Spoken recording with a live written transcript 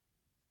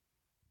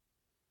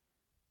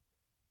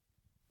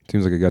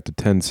Seems like I got to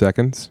 10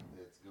 seconds.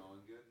 It's going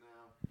good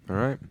now. All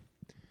right.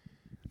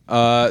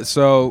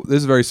 So this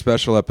is a very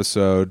special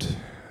episode.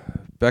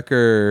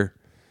 Becker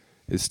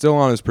is still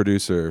on as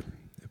producer,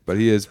 but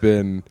he has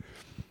been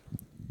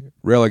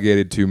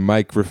relegated to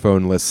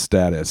microphone-less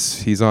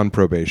status. He's on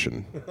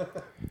probation.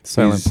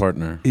 Silent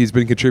partner. He's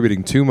been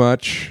contributing too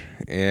much,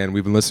 and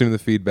we've been listening to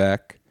the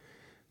feedback.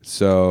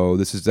 So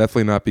this is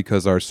definitely not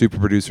because our super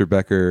producer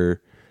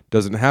Becker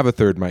doesn't have a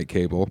third mic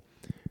cable.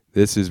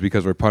 This is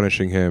because we're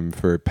punishing him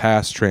for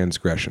past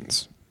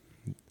transgressions.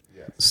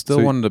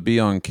 Still wanted to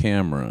be on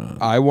camera.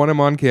 I want him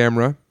on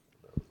camera.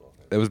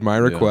 That was my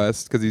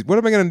request. Because what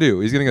am I going to do?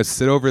 He's going to go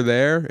sit over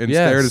there and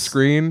stare at a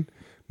screen,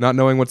 not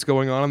knowing what's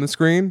going on the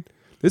screen?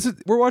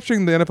 We're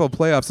watching the NFL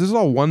playoffs. This is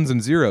all ones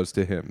and zeros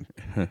to him.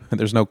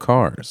 There's no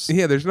cars.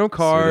 Yeah, there's no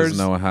cars. So he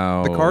doesn't know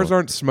how the cars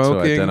aren't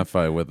smoking. to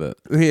identify with it.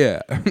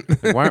 Yeah.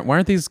 why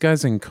aren't these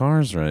guys in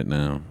cars right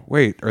now?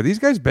 Wait, are these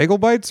guys bagel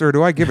bites or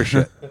do I give a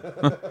shit?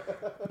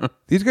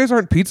 These guys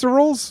aren't pizza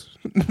rolls?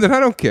 Then I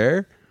don't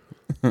care.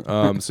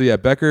 So yeah,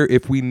 Becker,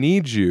 if we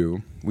need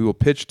you, we will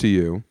pitch to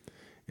you,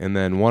 and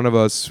then one of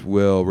us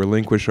will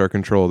relinquish our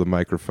control of the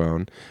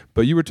microphone.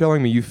 But you were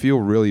telling me you feel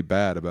really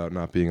bad about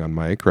not being on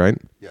mic, right?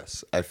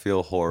 Yes, I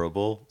feel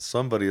horrible.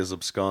 Somebody has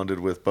absconded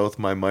with both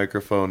my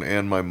microphone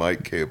and my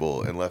mic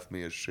cable and left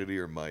me a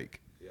shittier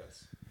mic.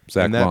 Yes.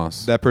 Zach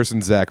Moss. That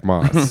person's Zach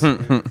Moss. It's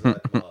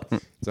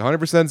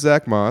 100%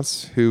 Zach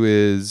Moss, who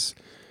is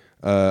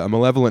a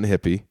malevolent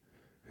hippie,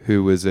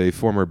 who is a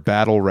former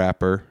battle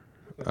rapper.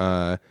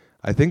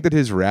 I think that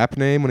his rap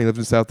name when he lived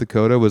in South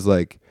Dakota was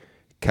like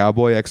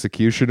Cowboy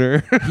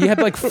Executioner. He had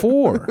like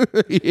 4.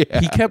 Yeah.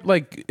 He kept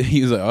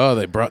he was like, oh,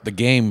 the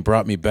game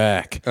brought me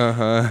back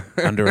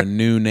under a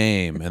new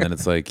name. And then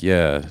it's like,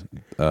 back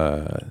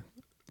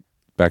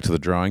to the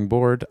drawing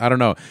board. I don't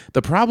know.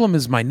 The problem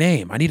is my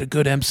name. I need a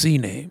good MC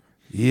name.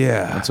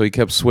 Yeah. And so he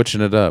kept switching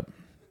it up.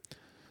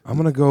 I'm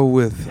going to go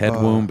with... Head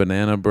wound,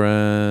 banana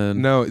bread.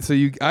 No, so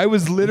I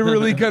was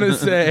literally going to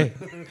say...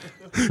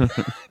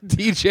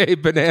 DJ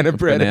Banana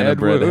Bread Head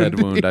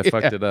Wound. I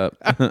fucked it up.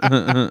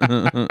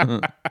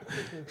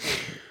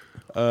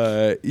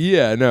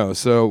 No.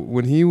 So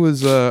when he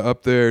was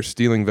up there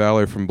stealing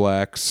valor from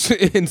blacks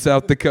in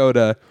South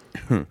Dakota,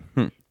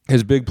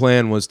 his big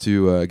plan was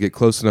to get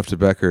close enough to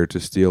Becker to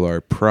steal our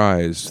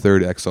prized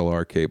third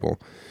XLR cable.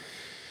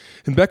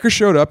 And Becker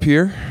showed up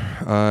here,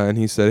 and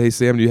he said, "Hey,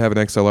 Sam, do you have an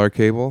XLR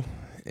cable?"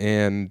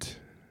 And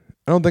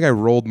I don't think I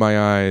rolled my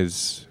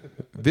eyes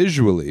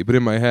visually, but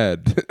in my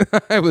head,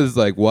 I was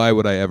like, why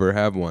would I ever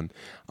have one?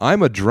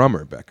 I'm a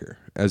drummer, Becker,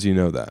 as you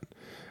know that.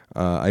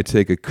 I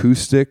take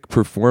acoustic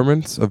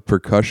performance of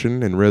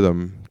percussion and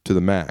rhythm to the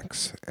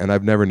max, and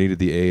I've never needed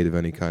the aid of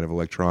any kind of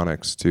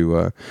electronics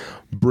to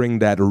bring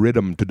that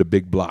rhythm to the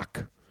big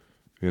block,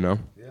 you know?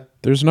 Yeah.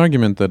 There's an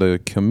argument that a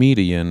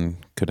comedian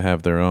could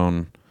have their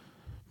own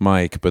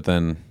mic, but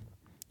then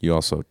you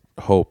also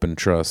hope and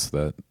trust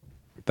that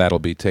that'll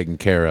be taken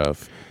care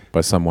of by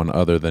someone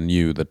other than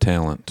you, the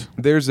talent.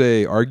 There's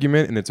a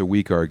argument, and it's a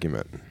weak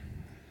argument.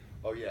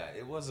 Oh yeah,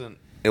 it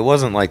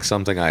wasn't like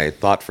something I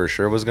thought for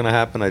sure was going to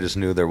happen. I just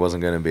knew there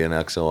wasn't going to be an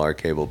XLR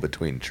cable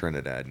between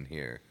Trinidad and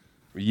here.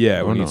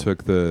 Yeah, when you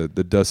took the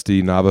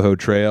dusty Navajo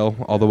trail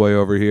all the way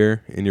over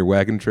here in your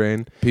wagon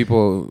train.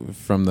 People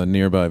from the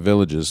nearby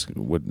villages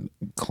would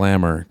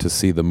clamor to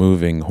see the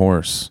moving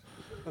horse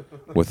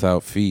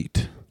without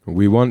feet.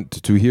 We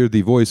want to hear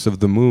the voice of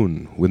the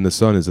moon when the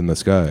sun is in the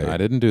sky. I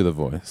didn't do the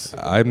voice.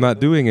 I'm not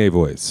doing a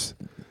voice.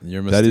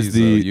 You're mestizo,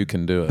 you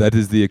can do it. That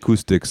is the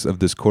acoustics of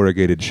this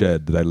corrugated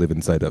shed that I live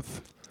inside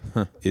of.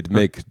 It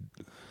make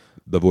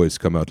the voice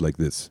come out like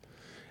this.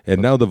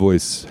 And now the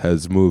voice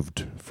has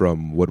moved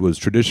from what was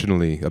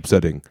traditionally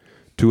upsetting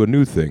to a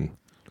new thing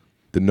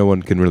that no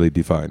one can really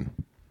define.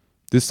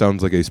 This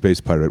sounds like a space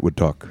pirate would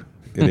talk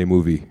in a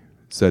movie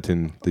set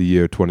in the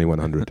year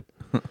 2100.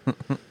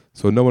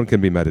 So no one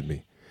can be mad at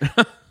me.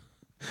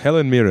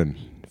 Helen Mirren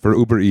for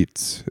Uber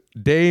Eats.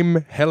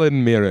 Dame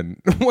Helen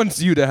Mirren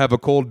wants you to have a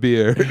cold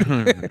beer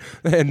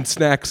and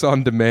snacks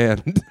on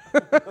demand.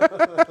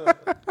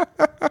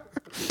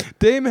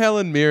 Dame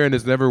Helen Mirren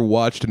has never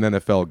watched an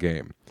NFL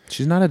game.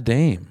 She's not a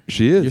dame.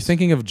 She is. You're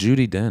thinking of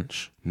Judi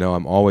Dench. No,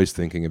 I'm always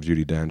thinking of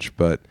Judi Dench,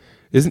 but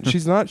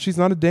she's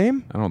not a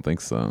dame? I don't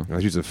think so. No,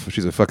 she's a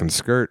fucking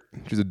skirt.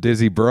 She's a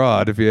dizzy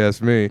broad, if you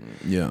ask me.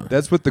 Yeah.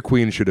 That's what the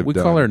queen should have done. We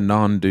call her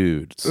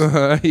non-dudes.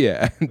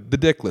 Yeah. The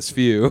dickless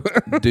few.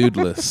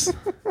 Dudeless.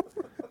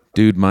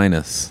 Dude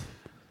minus.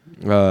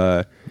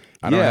 I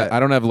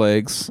don't have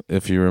legs,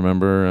 if you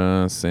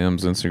remember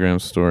Sam's Instagram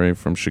story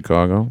from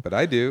Chicago. But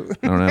I do.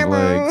 I don't have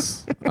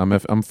legs.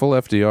 I'm full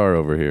FDR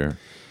over here.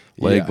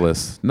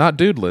 Legless. Yeah. Not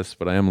dudeless,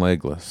 but I am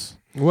legless.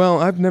 Well,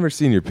 I've never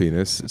seen your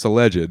penis. It's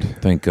alleged.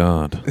 Thank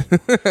God.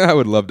 I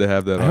would love to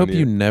have that on you. I hope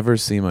you never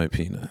see my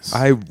penis.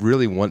 I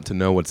really want to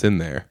know what's in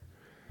there.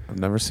 I've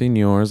never seen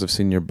yours. I've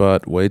seen your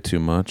butt way too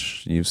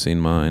much. You've seen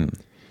mine.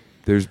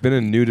 There's been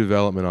a new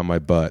development on my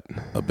butt.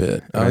 A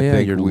bit. Oh, yeah,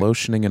 you're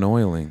lotioning and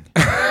oiling.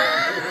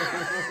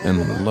 And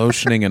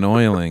lotioning and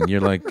oiling.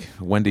 You're like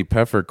Wendy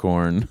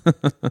Peppercorn.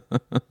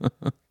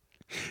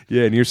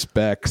 Yeah, and your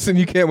specs, and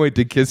you can't wait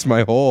to kiss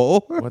my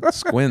hole. What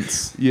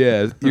squints?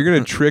 Yeah, you're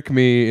gonna trick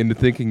me into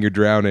thinking you're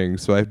drowning,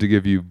 so I have to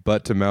give you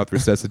butt to mouth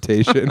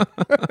resuscitation.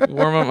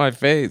 Warm up my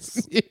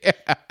face.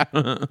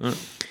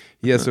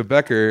 Yeah, so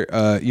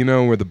Becker, you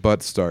know where the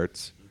butt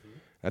starts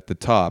at the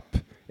top,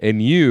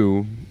 and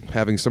you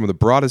having some of the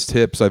broadest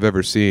hips I've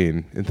ever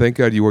seen, and thank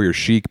God you wore your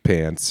chic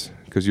pants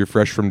because you're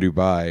fresh from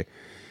Dubai.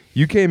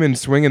 You came in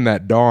swinging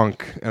that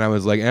donk, and I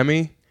was like,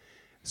 Emmy,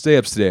 stay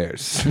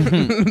upstairs.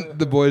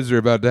 The boys are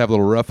about to have a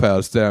little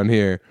roughhouse down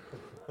here.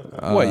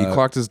 What, you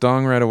clocked his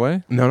dong right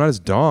away? No, not his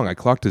dong. I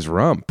clocked his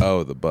rump.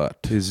 Oh, the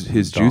butt.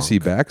 His juicy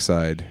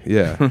backside.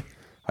 Yeah.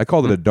 I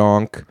called it a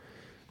donk,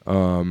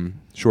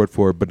 short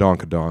for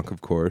badonkadonk,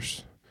 of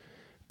course.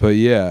 But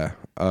yeah,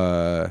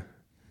 I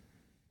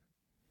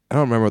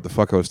don't remember what the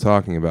fuck I was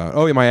talking about.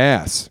 Oh, yeah, my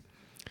ass.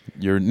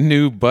 Your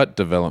new butt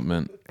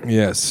development.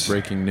 Yes.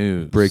 Breaking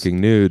news. Breaking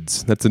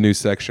nudes. That's a new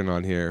section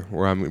on here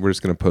where we're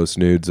just going to post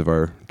nudes of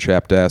our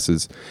chapped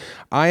asses.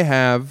 I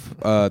have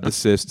the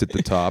cyst at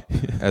the top,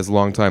 as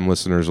longtime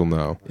listeners will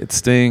know. It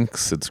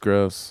stinks. It's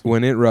gross.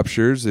 When it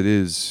ruptures, it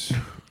is,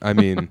 I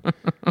mean,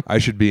 I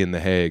should be in The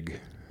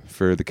Hague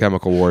for the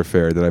chemical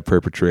warfare that I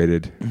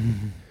perpetrated.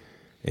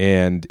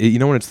 And you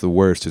know when it's the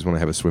worst is when I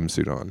have a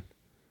swimsuit on.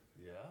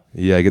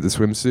 Yeah, I get the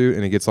swimsuit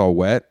and it gets all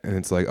wet and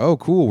it's like, oh,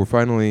 cool, we're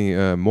finally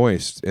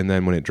moist. And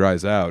then when it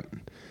dries out,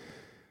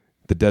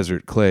 the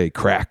desert clay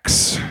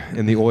cracks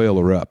and the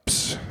oil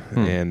erupts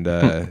and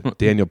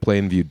Daniel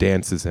Plainview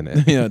dances in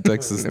it. Yeah,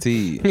 Texas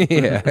tea.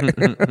 Yeah.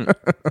 And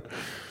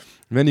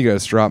then you got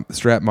to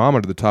strap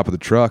Mama to the top of the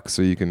truck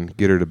so you can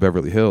get her to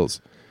Beverly Hills.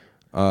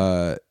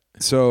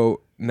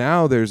 So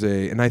now there's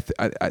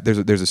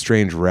there's a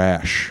strange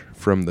rash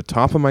from the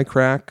top of my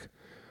crack.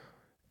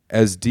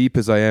 As deep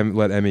as I am,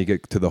 let Emmy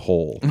get to the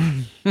hole.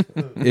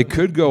 It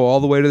could go all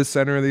the way to the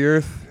center of the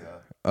earth,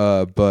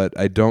 but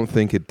I don't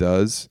think it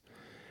does.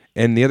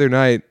 And the other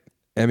night,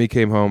 Emmy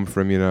came home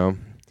from,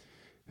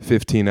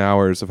 15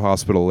 hours of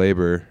hospital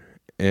labor,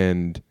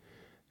 and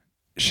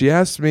she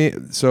asked me,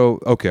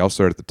 okay, I'll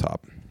start at the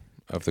top.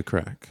 Of the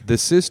crack. The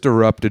cyst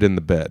erupted in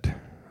the bed.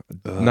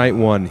 Night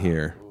one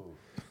here.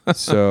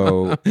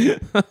 So...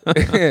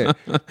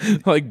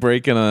 Like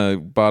breaking a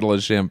bottle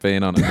of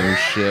champagne on a new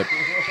ship.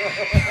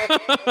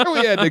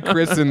 We had to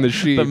christen the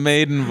sheep. The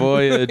maiden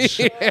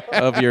voyage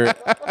of your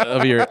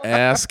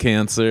ass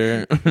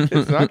cancer.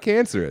 It's not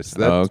cancerous.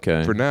 That's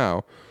okay. For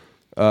now.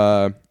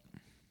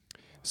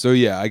 So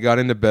yeah, I got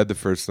into bed the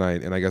first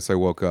night, and I guess I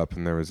woke up,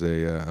 and there was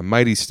a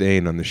mighty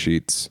stain on the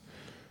sheets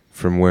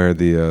from where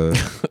the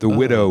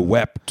widow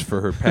wept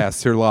for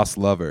her lost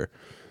lover.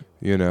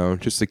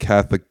 Just a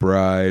Catholic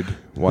bride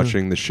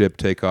watching the ship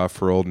take off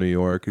for old New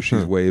York as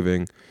she's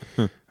waving.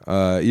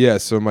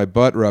 So my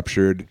butt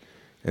ruptured.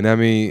 And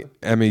Emmy,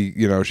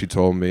 she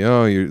told me,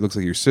 oh, it looks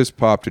like your cyst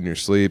popped in your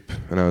sleep.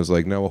 And I was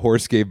like, no, a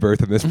horse gave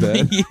birth in this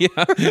bed. Yeah.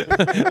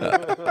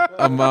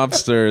 A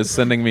mobster is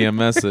sending me a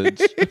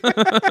message.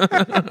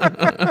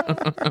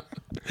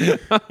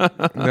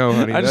 No,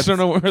 honey. I just don't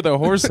know where the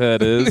horse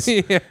head is.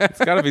 Yeah. It's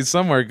got to be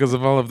somewhere because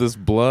of all of this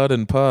blood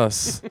and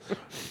pus.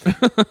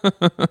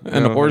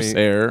 And horse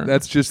hair.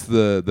 That's just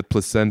the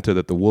placenta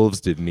that the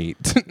wolves didn't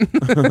eat.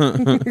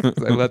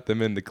 I let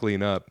them in to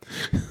clean up.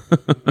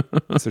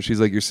 So she's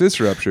like, your cyst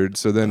ruptured.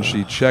 So then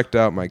she checked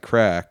out my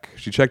crack.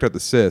 She checked out the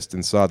cyst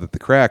and saw that the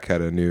crack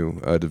had a new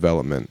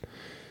development.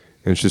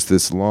 And it's just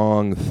this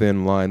long,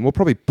 thin line. We'll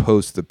probably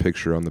post the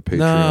picture on the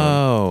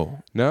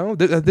Patreon. No?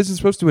 This is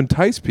supposed to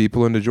entice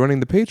people into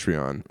joining the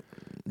Patreon.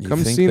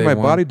 Come see my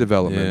body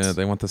developments. Yeah,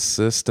 they want the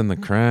cyst and the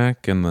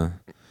crack and the...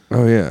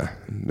 Oh, yeah.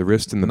 The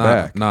wrist and the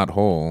back. Not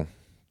whole.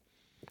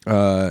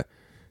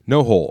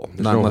 No hole.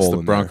 There's not no unless hole the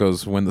in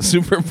Broncos win the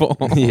Super Bowl.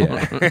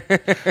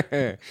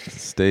 Yeah.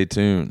 Stay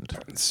tuned.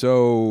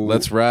 So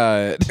let's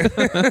ride.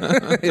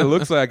 It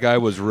looks like I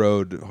was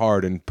rode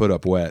hard and put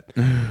up wet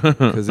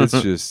because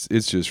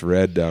it's just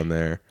red down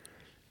there.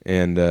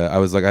 And I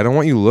was like, I don't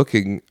want you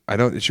looking.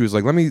 She was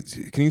like,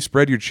 can you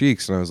spread your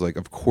cheeks? And I was like,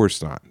 of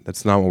course not.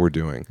 That's not what we're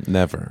doing.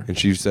 Never. And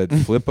she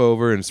said, flip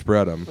over and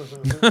spread them.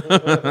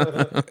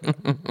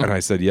 And I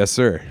said, yes,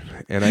 sir.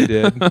 And I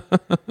did.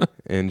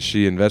 And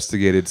she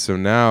investigated. So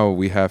now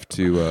we have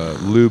to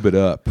lube it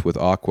up with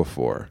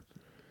Aquaphor,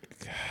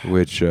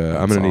 which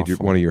I'm going to need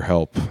one of your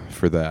help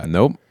for that.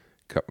 Nope.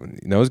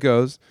 Nose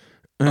goes.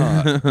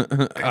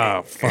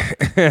 Oh, fuck.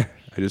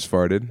 I just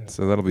farted,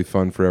 so that'll be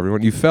fun for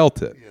everyone. You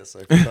felt it. Yes,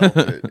 I felt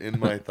it. In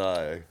my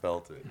thigh, I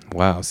felt it.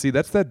 Wow. See,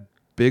 that's that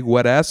big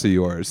wet ass of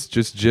yours,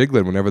 just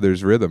jiggling whenever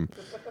there's rhythm.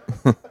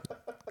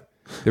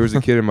 There was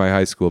a kid in my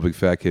high school, a big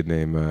fat kid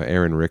named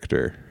Aaron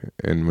Richter,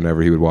 and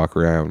whenever he would walk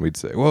around, we'd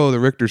say, whoa, the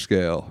Richter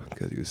scale,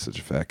 because he was such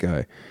a fat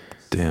guy.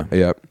 Damn.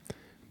 Yep.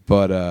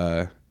 But,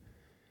 so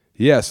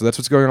that's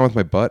what's going on with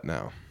my butt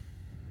now.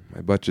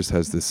 My butt just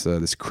has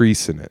this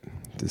crease in it.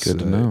 Good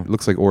to know. It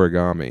looks like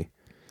origami.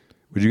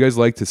 Would you guys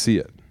like to see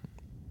it?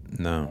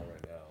 No.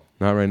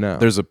 Not right now.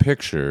 There's a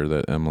picture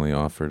that Emily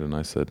offered, and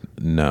I said,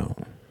 no.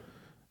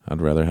 I'd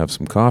rather have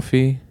some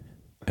coffee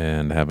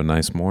and have a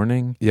nice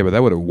morning. Yeah, but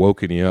that would have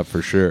woken you up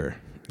for sure.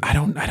 I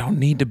don't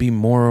need to be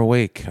more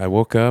awake. I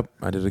woke up.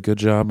 I did a good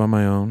job on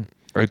my own.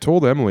 I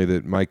told Emily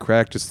that my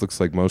crack just looks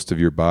like most of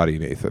your body,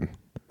 Nathan.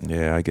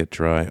 Yeah, I get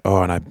dry.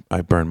 Oh, and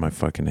I burned my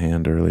fucking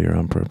hand earlier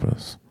on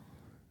purpose.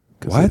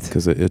 What?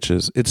 Because it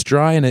itches. It's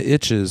dry and it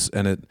itches,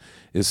 and it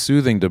is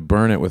soothing to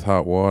burn it with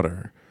hot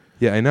water.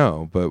 Yeah, I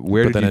know, but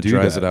where But did then you it do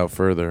dries that? it out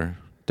further.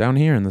 Down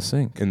here in the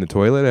sink. In the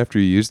toilet after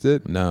you used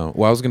it? No.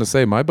 Well, I was going to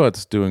say, my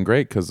butt's doing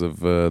great because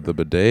of the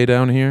bidet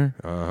down here.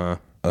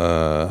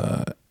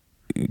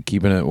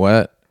 Keeping it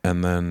wet,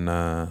 and then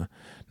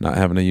not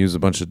having to use a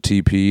bunch of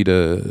TP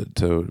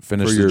to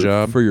finish the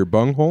job. For your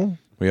bunghole?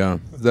 Yeah.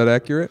 Is that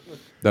accurate?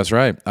 That's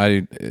right.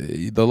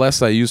 The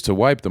less I use to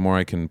wipe, the more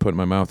I can put in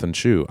my mouth and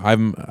chew.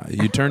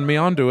 You turned me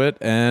onto it,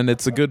 and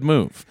it's a good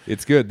move.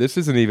 It's good. This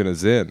isn't even a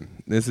Zin.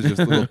 This is just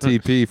a little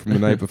TP from the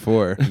night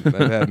before that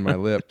I've had in my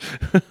lip,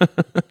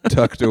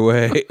 tucked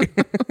away.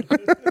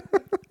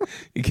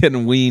 You're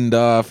getting weaned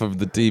off of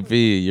the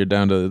TP. You're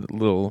down to a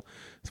little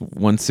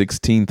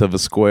 1/16 of a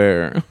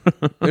square.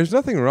 There's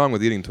nothing wrong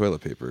with eating toilet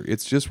paper.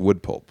 It's just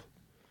wood pulp.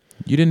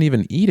 You didn't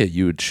even eat it.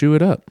 You would chew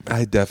it up.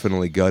 I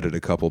definitely gutted a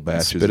couple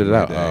batches. Spit in it my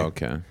out. day. Oh,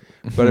 okay.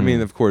 But I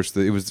mean, of course,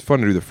 it was fun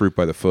to do the fruit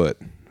by the foot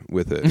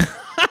with it,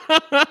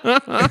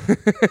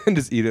 and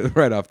just eat it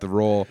right off the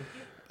roll.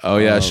 Oh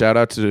yeah! Shout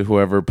out to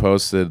whoever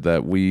posted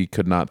that we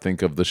could not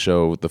think of the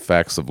show The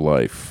Facts of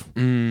Life.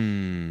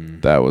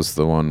 That was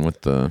the one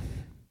with the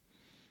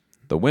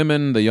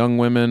women, the young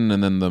women,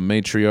 and then the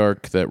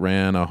matriarch that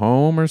ran a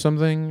home or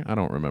something. I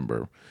don't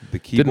remember. The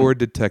keyboard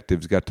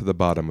detectives got to the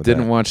bottom of that.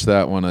 Didn't watch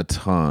that one a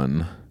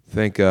ton.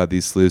 Thank God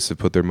these sleuths have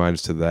put their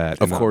minds to that.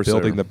 Of course,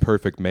 building the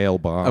perfect mail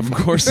bomb. Of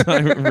course, I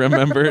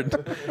remembered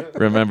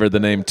the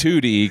name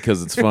Tootie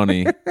because it's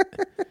funny,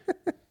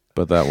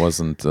 but that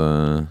wasn't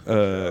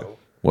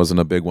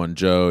a big one.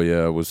 Joe,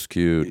 yeah, was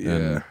cute,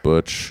 and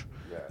Butch,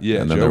 yeah,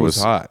 and then Joe there was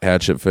was hot.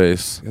 Hatchet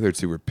Face. The other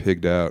two were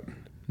pigged out.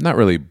 Not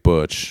really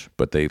Butch,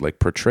 but they like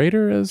portrayed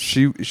her as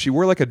She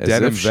wore like a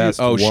denim if she- vest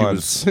oh, she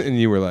once, and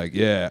you were like,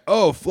 yeah.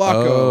 Oh,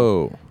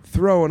 Flacco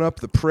throwing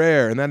up the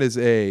prayer, and that is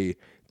a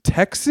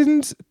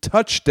Texans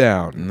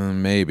touchdown.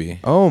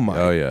 Maybe. Oh my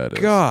yeah, it is.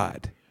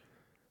 God.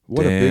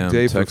 What Damn, a big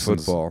day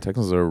Texans, for football.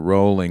 Texans are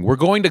rolling. We're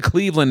going to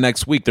Cleveland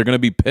next week. They're going to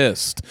be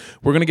pissed.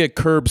 We're going to get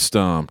curb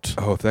stomped.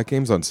 Oh, if that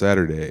game's on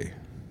Saturday,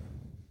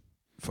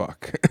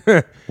 fuck.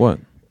 What?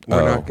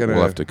 We're not gonna.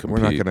 We'll have to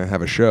compete. We're not gonna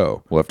have a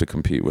show. We'll have to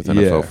compete with Yeah.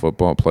 NFL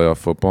football, playoff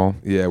football.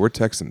 Yeah, we're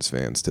Texans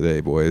fans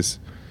today, boys.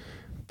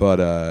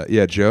 But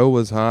yeah, Joe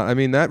was hot. I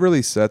mean, that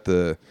really set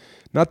the.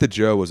 Not that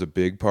Joe was a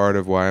big part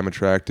of why I'm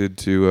attracted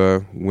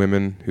to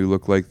women who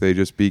look like they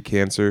just beat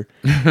cancer,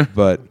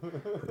 but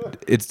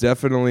it's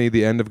definitely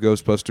the end of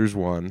Ghostbusters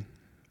 1.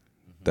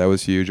 That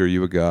was huge. Are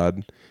You a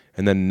God?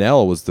 And then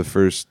Nell was the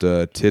first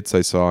tits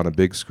I saw on a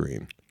big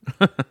screen.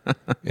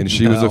 And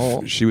she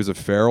was a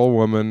feral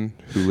woman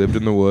who lived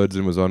in the woods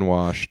and was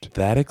unwashed.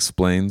 That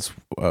explains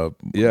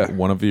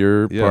one of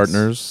your Yes,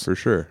 partners for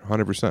sure,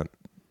 100%.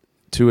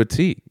 to a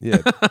T. Yeah,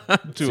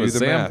 To a the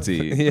Sam math.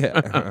 T.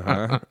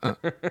 Yeah,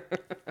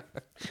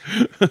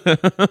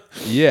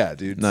 yeah,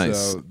 dude.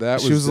 Nice. So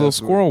that She was a little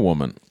squirrel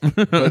woman.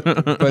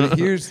 But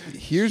here's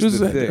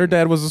the thing. Her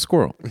dad was a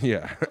squirrel,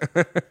 Yeah.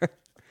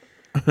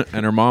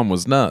 and her mom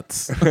was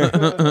nuts.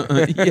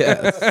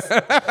 Yes.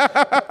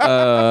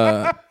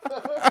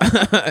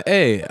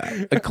 Hey,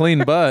 a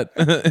clean butt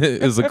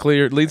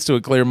leads to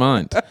a clear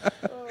mind.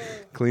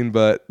 Clean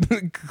butt,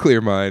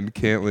 clear mind,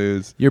 can't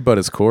lose. Your butt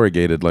is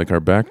corrugated like our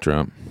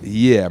backdrop.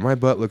 Yeah, my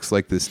butt looks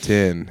like this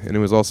tin, and it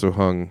was also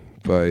hung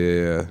by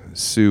a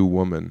Sioux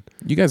woman.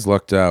 You guys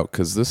lucked out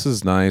because this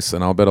is nice,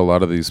 and I'll bet a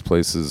lot of these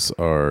places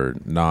are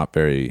not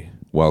very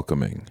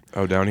welcoming.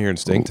 Oh, down here in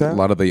Stinktown? A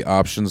lot of the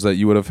options that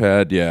you would have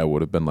had,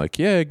 would have been like,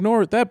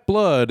 ignore it. That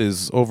blood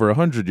is over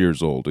 100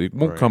 years old. It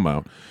won't come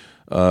out.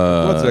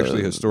 That's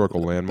actually a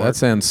historical landmark.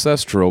 That's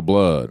ancestral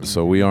blood,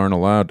 so we aren't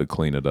allowed to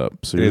clean it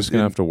up. So you're just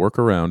going to have to work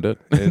around it.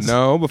 And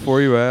no, before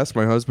you ask,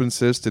 my husband's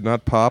cyst did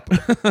not pop.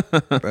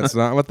 That's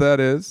not what that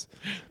is.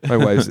 My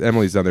wife's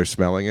Emily's down there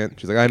smelling it.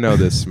 She's like, I know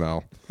this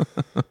smell.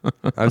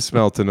 I've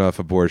smelt enough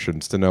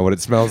abortions to know what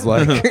it smells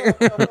like.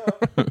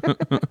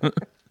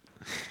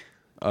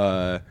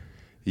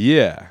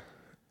 Yeah.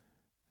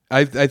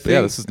 I think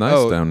This is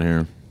nice down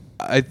here.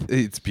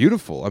 It's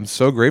beautiful. I'm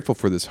so grateful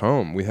for this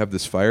home. We have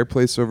this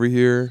fireplace over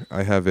here.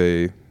 I have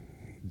a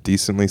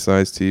decently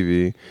sized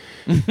TV.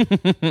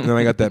 And then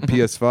I got that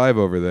PS5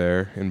 over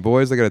there. And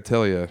boys, I got to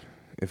tell you,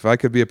 if I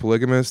could be a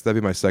polygamist, that'd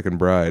be my second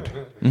bride.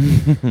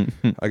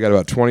 I got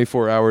about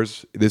 24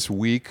 hours this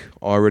week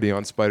already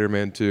on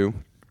Spider-Man 2.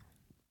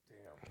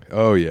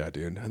 Oh, yeah,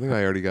 dude. I think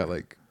I already got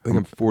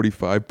I'm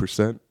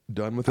 45%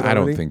 done with it I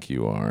already. don't think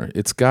you are.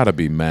 It's got to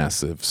be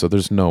massive. So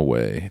there's no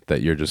way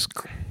that you're just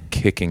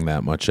kicking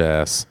that much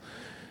ass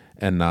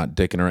and not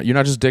dicking around. You're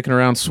not just dicking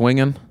around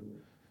swinging?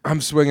 I'm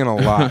swinging a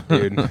lot,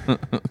 dude.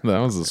 That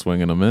was a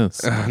swing and a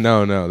miss.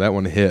 No, that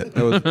one hit.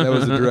 That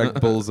was a direct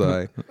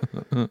bullseye.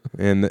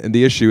 And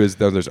the issue is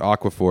though there's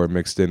Aquaphor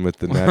mixed in with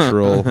the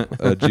natural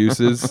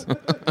juices.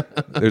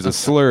 There's a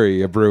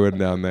slurry brewing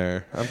down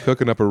there. I'm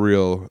cooking up a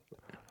real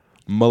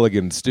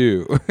mulligan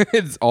stew.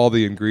 It's all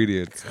the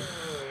ingredients.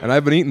 And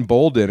I've been eating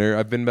bowl dinner.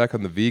 I've been back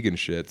on the vegan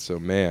shit. So,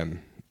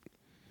 man,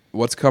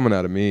 what's coming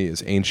out of me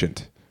is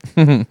ancient.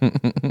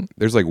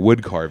 There's like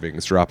wood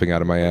carvings dropping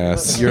out of my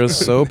ass. You're a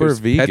sober There's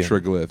vegan.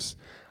 petroglyphs.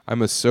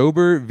 I'm a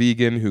sober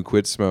vegan who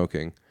quit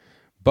smoking.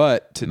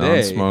 But today...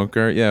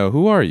 Non-smoker? Yeah,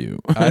 who are you?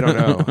 I don't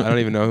know. I don't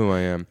even know who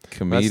I am.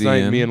 Comedian. Last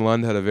night, me and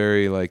Lund had a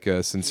very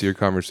sincere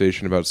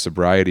conversation about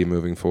sobriety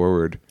moving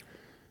forward.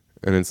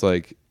 And it's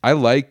like, I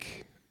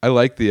like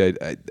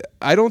the...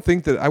 I don't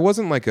think that... I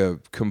wasn't like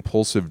a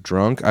compulsive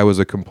drunk. I was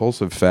a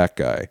compulsive fat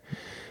guy.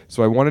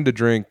 So I wanted to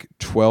drink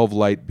 12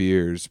 light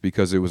beers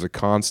because it was a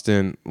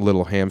constant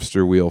little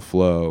hamster wheel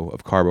flow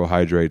of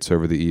carbohydrates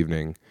over the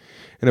evening.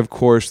 And of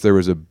course, there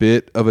was a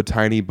bit of a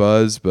tiny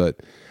buzz,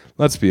 but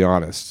let's be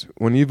honest.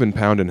 When you've been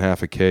pounding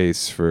half a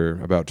case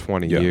for about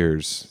 20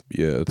 years,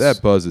 that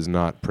buzz is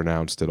not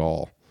pronounced at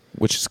all.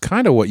 Which is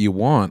kind of what you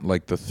want.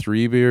 Like the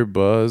 3-beer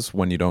buzz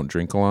when you don't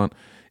drink a lot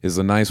is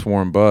a nice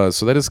warm buzz.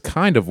 So that is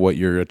kind of what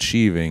you're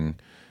achieving.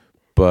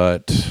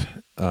 But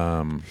with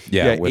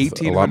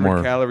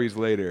 1,800 calories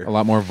later, a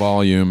lot more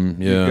volume.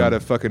 Yeah, you've got a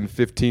fucking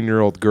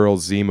 15-year-old girl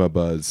Zima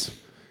buzz.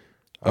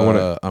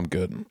 I'm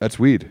good. That's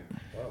weed.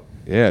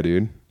 Yeah,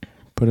 dude.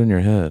 Put it in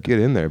your head. Get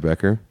in there,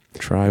 Becker.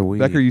 Try weed.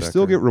 Becker, you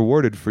still get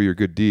rewarded for your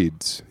good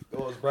deeds.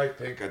 Oh, it's bright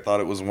pink. I thought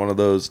it was one of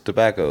those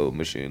tobacco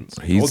machines.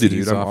 Told you,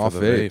 dude, I'm off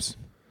of the vapes. He's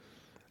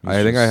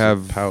I think I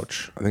have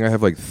pouch. I think I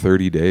have like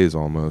 30 days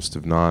almost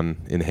of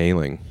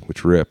non-inhaling,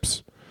 which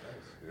rips.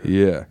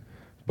 Yeah.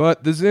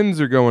 But the Zins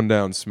are going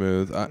down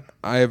smooth.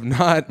 I have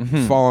not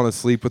fallen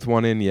asleep with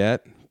one in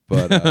yet,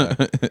 but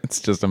it's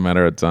just a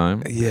matter of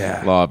time.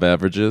 Yeah. Law of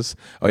averages.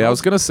 Oh yeah, I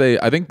was gonna say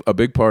I think a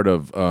big part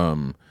of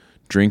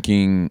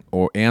drinking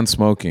and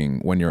smoking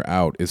when you're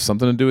out is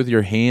something to do with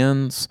your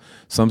hands,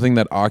 something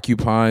that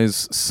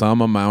occupies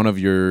some amount of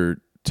your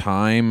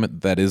time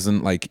that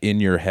isn't like in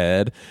your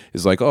head.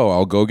 Is like, oh,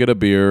 I'll go get a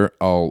beer,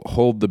 I'll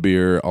hold the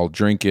beer, I'll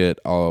drink it,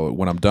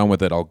 when I'm done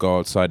with it, I'll go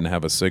outside and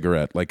have a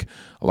cigarette. Like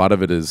a lot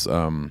of it is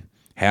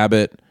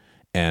habit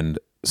and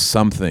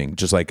something,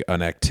 just like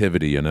an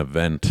activity, an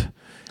event.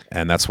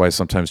 And that's why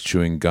sometimes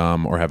chewing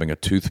gum or having a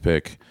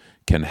toothpick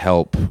can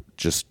help.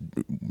 Just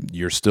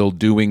you're still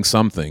doing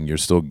something, you're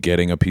still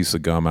getting a piece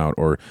of gum out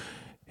or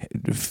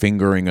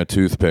fingering a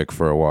toothpick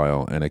for a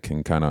while, and it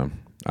can kind of,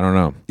 I don't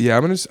know.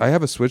 Yeah, I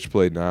have a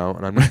switchblade now,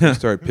 and I'm just gonna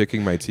start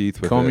picking my teeth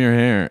with comb it. your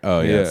hair.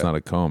 Oh yeah, Yeah. it's not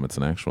a comb; it's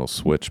an actual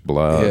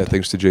switchblade. Yeah,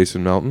 thanks to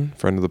Jason Melton,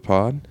 friend of the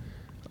pod.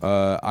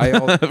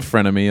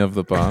 Frenemy of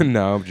the pod.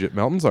 No,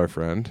 Melton's our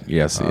friend.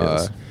 Yes, he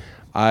is.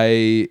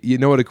 You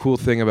know what a cool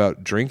thing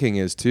about drinking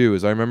is too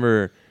is I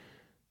remember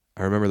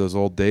those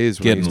old days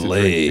when I used to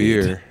laid.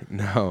 drink beer.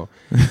 No,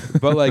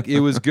 but like it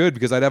was good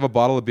because I'd have a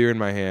bottle of beer in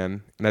my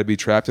hand and I'd be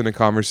trapped in a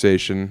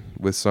conversation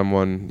with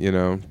someone,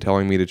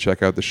 telling me to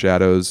check out the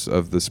shadows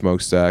of the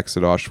smokestacks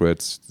at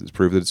Auschwitz to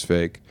prove that it's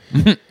fake.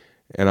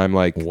 And I'm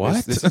like,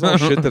 what? This is all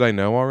shit that I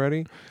know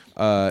already.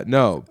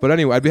 No, but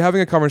anyway, I'd be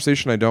having a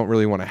conversation I don't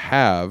really want to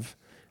have.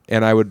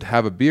 And I would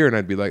have a beer and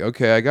I'd be like,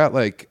 okay, I got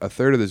like a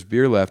third of this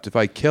beer left. If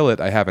I kill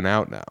it, I have an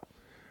out now.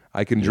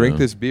 I can drink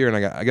this beer and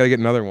I got to get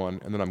another one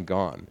and then I'm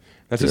gone.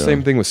 That's the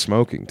same thing with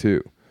smoking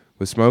too.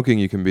 With smoking,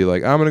 you can be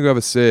like, I'm going to go have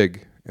a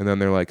cig. And then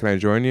they're like, can I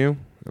join you?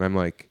 And I'm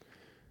like,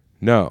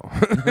 no.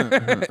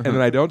 And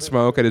then I don't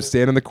smoke. I just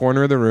stand in the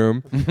corner of the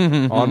room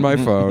on my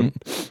phone,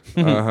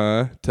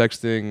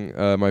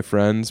 texting my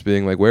friends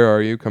being like, where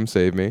are you? Come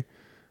save me.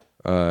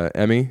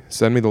 Emmy,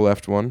 send me the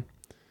left one.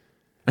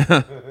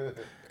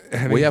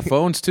 Well, yeah,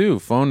 phones too.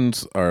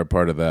 Phones are a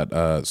part of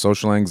that.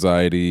 Social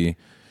anxiety,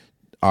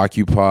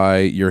 occupy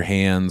your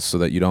hands so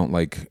that you don't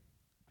like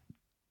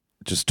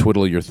just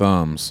twiddle your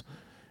thumbs.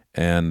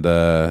 And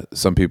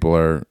some people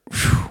are,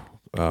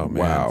 oh man,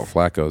 Wow.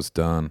 Flacco's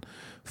done.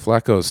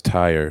 Flacco's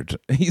tired.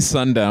 He's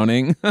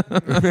sundowning.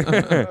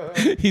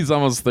 He's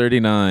almost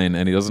 39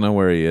 and he doesn't know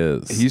where he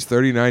is. He's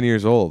 39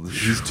 years old.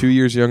 He's 2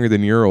 years younger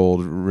than your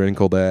old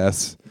wrinkled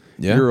ass.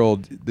 Yeah. Your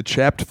old, the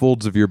chapped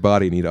folds of your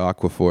body need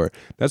Aquaphor.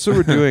 That's what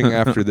we're doing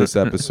after this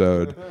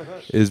episode.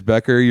 Is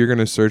Becker, you're going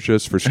to search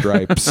us for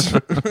stripes.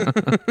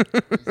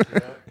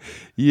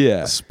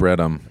 Yeah. Spread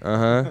them.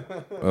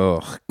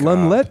 Oh,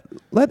 Lun,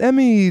 let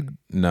Emmy,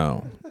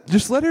 no.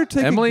 just let her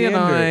take Emily a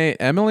gander.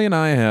 Emily and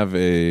I have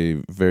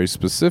a very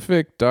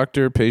specific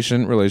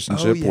doctor-patient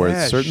relationship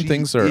where certain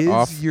things are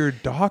off. Your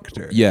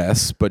doctor.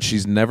 Yes, but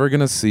she's never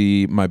gonna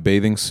see my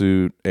bathing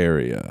suit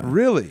area.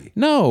 Really?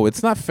 No,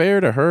 it's not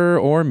fair to her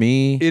or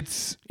me.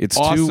 It's It's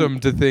awesome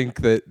to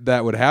think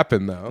that would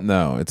happen, though.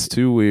 No, it's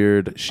too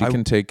weird. She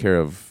can take care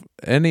of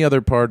any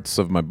other parts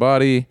of my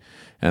body,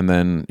 and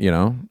then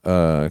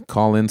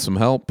call in some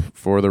help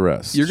for the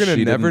rest. You're gonna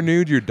never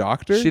nude your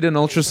doctor? She didn't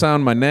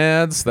ultrasound my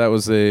nads. That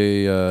was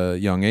a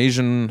young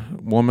Asian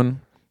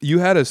woman. You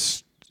had a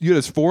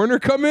foreigner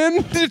come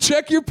in to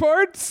check your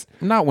parts?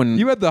 Not when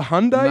You had the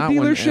Hyundai not when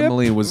dealership?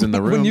 Emily was in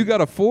the room. When you got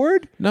a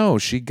Ford? No,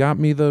 she got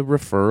me the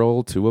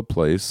referral to a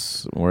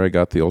place where I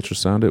got the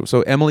ultrasound.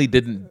 So Emily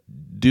didn't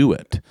do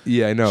it.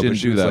 Yeah, I know. She But didn't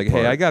she do was that like, "Hey,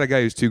 part. I got a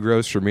guy who's too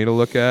gross for me to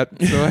look at,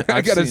 so I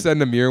I've got to seen-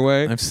 send him your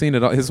way." I've seen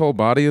it all. His whole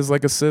body is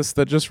like a cyst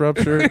that just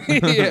ruptured.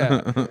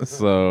 Yeah.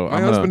 So My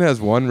husband has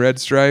one red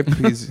stripe.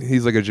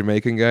 He's like a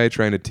Jamaican guy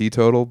trying to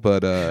teetotal, but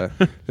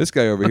this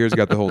guy over here's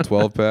got the whole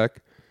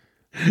 12-pack.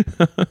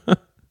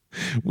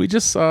 We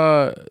just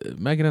saw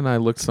Megan and I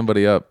looked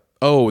somebody up.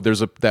 Oh,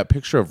 there's that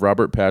picture of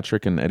Robert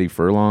Patrick and Eddie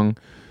Furlong.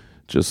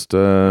 Just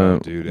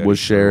dude, Eddie was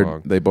shared.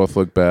 Furlong. They both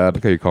look bad.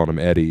 Look how you calling him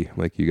Eddie,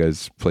 like you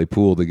guys play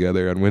pool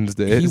together on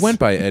Wednesdays. He went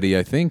by Eddie,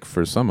 I think,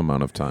 for some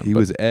amount of time. He but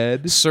was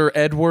Ed. Sir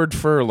Edward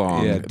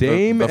Furlong. Yeah,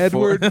 Dame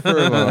Edward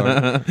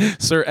Furlong.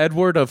 Sir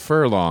Edward of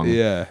Furlong.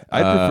 Yeah,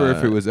 I'd prefer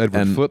if it was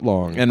Edward and-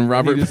 Footlong. and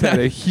Robert he just had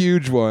a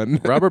huge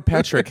one. Robert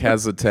Patrick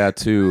has a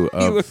tattoo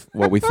of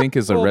what we think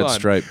is a Hold red on.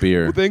 stripe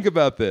beer. Well, think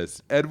about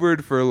this.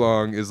 Edward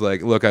Furlong is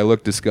like, look, I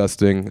look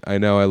disgusting. I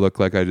know I look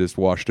like I just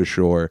washed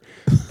ashore,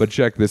 but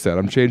check this out.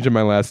 I'm changing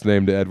my last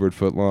name to Edward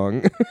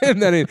Footlong.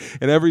 And then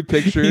in every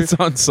picture, He's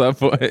on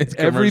Subway.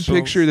 every commercials.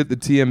 picture that the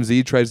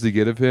TMZ tries to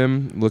get of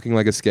him looking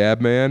like a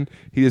scab man,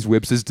 he just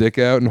whips his dick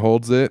out and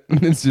holds it.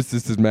 It's just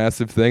this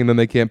massive thing. And then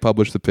they can't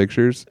publish the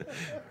pictures.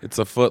 It's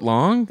a foot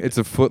long. It's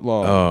a foot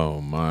long.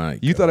 Oh my!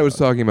 You thought I was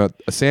talking about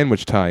a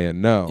sandwich tie-in?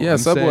 No. Yeah,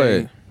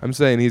 Subway. I'm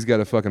saying he's got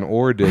a fucking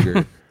ore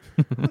digger.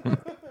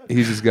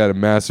 He's just got a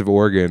massive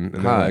organ. And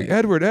they're Hi. like,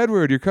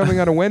 Edward, you're coming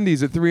out of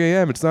Wendy's at 3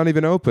 a.m. It's not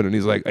even open. And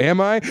he's like,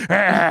 am I?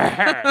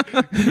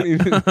 He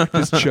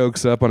just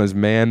chokes up on his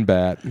man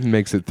bat and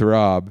makes it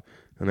throb.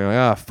 And they're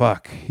like,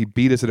 fuck. He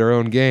beat us at our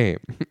own game.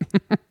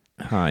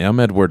 Hi, I'm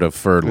Edward of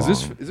Furlong.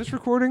 Is this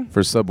recording?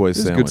 for Subway is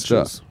good sandwiches?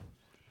 stuff.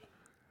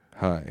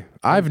 Hi.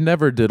 I've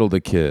never diddled a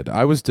kid.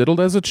 I was diddled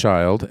as a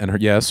child, and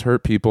yes,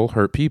 hurt people.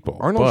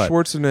 Arnold But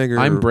Schwarzenegger.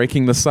 I'm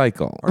breaking the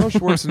cycle. Arnold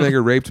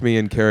Schwarzenegger raped me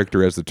in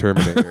character as the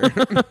Terminator.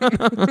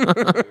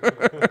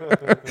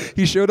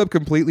 He showed up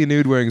completely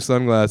nude wearing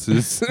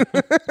sunglasses.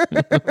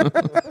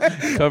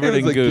 Covered in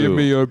He was like,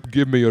 goo.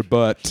 give me your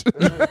butt.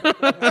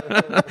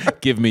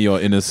 Give me your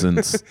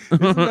innocence.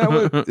 Isn't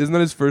that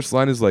his first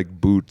line is like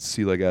boots?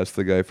 He like asked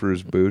the guy for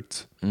his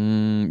boots. Yeah,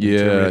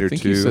 Terminator I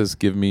think 2. he says,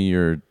 "Give me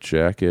your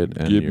jacket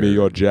and Give me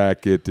your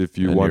jacket if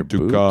you and want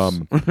your to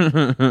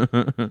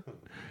come.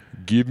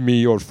 Give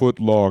me your foot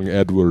long,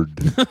 Edward.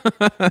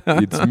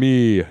 It's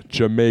me,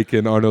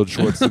 Jamaican Arnold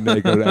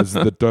Schwarzenegger as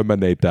the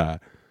Terminator.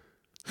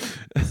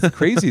 It's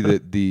crazy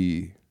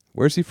that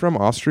where's he from?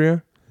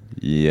 Austria?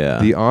 Yeah.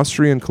 The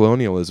Austrian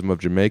colonialism of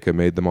Jamaica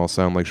made them all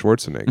sound like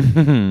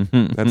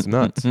Schwarzenegger. That's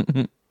nuts.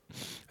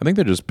 I think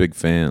they're just big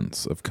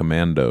fans of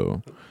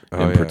Commando in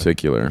yeah.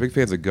 particular. Big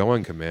fans of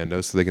Going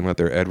Commando so they can let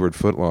their Edward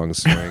Footlong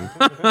swing.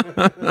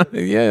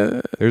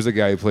 Yeah. There's a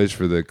guy who plays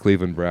for the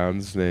Cleveland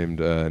Browns named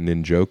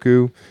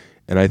Ninjoku,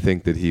 and I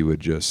think that he would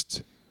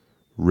just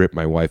rip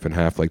my wife in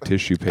half like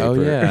tissue paper. Oh,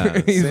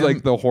 yeah. He's Sam-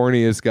 like the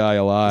horniest guy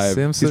alive.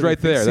 Sam He's said right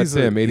he thinks there. That's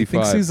him, He 85.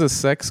 thinks he's a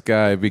sex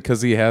guy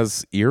because he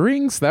has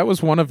earrings. That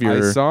was one of I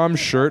your. saw him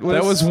shirtless.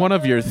 That was one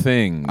of your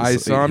things. I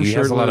saw him He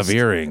has a lot of shirtless,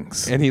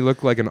 earrings. and he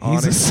looked like an He's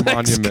a onyx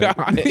sex monument.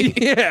 guy.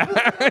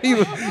 Yeah.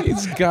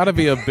 He's got to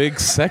be a big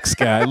sex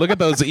guy. Look at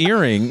those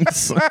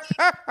earrings.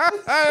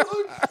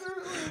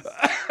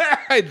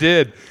 I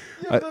did.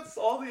 That's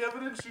all the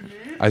evidence you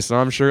need. I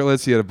saw him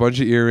shirtless. He had a bunch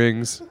of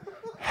earrings.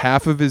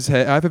 Half of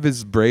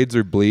his braids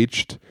are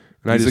bleached.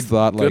 And He's I just a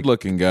thought, like,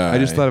 good-looking guy. I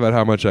just thought about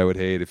how much I would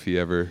hate if he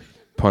ever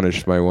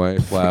punished my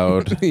wife.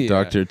 Loud Yeah.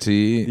 Dr.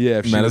 T. Yeah,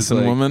 if she medicine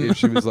was like, woman. If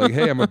she was like,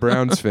 "Hey, I'm a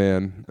Browns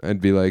fan,"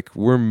 I'd be like,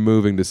 "We're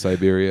moving to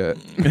Siberia."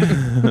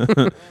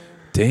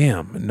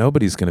 Damn,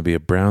 nobody's going to be a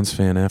Browns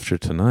fan after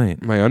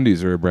tonight. My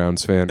undies are a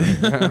Browns fan.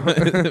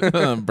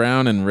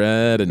 Brown and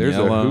red and There's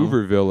yellow. a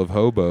Hooverville of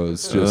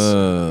hobos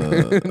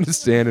just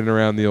just standing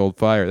around the old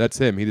fire. That's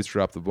him. He just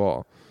dropped the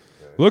ball.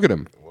 Look at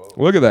him.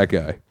 Look at that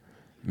guy.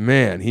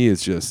 Man, he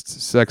is just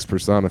sex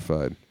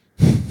personified.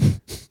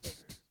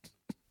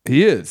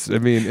 He is. I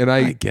mean, and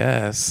I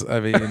guess. I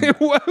mean,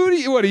 what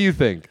do you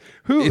think?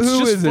 Who it's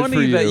just is it funny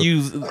for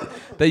you?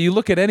 that you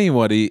look at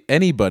anybody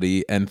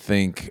and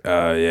think,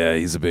 oh yeah,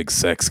 he's a big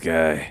sex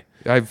guy.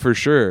 For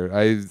sure.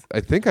 I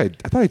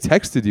thought I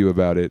texted you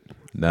about it.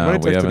 No, when I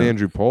we texted haven't.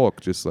 Andrew Polk,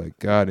 just like,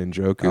 God,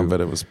 Njoku. I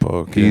bet it was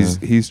Poke.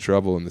 He's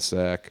trouble in the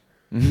sack.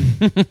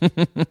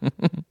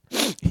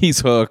 He's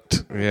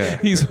hooked. Yeah.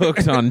 He's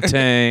hooked on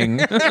Tang.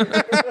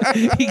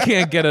 He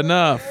can't get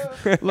enough.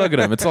 Look at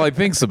him. It's all he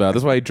thinks about.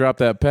 That's why he dropped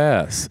that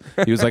pass.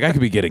 He was like, I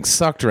could be getting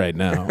sucked right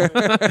now.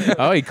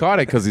 Oh, he caught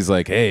it because he's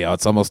like, hey,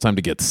 it's almost time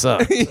to get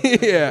sucked.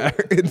 Yeah.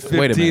 In 15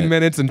 minute.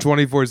 minutes and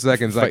 24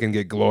 seconds, I can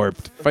get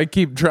glorped. If I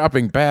keep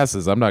dropping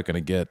passes, I'm not going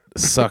to get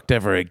sucked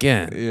ever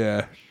again.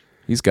 Yeah.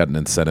 He's got an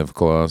incentive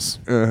clause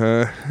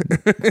Uh-huh.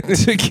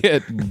 to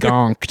get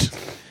gonked.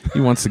 He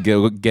wants to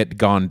get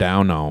gone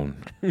down on.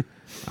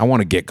 I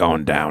want to get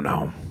gone down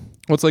on.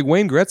 Well, it's like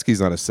Wayne Gretzky's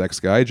not a sex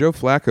guy. Joe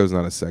Flacco's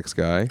not a sex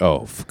guy.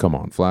 Oh, come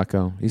on,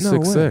 Flacco. He's No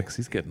way. 6'6".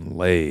 He's getting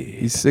laid.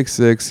 He's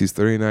 6'6". He's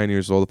 39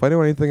 years old. If I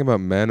know anything about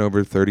men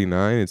over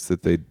 39, it's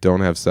that they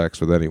don't have sex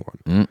with anyone.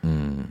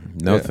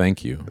 No, Yeah.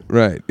 thank you.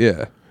 Right,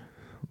 yeah.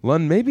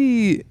 Lund,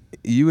 maybe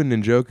you and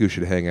Ninjoku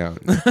should hang out.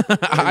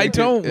 I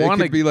don't want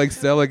to to be like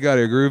Stella got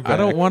her groove back. I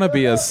don't want to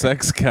be a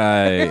sex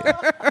guy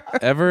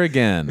ever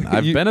again.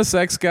 I've been a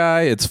sex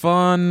guy. It's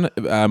fun.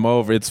 I'm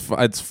over.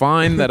 It's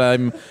fine that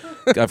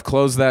I've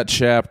closed that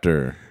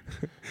chapter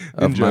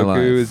of my life.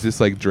 Ninjoku is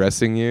just like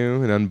dressing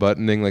you and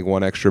unbuttoning like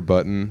one extra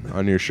button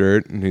on your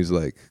shirt, and he's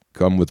like,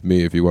 "Come with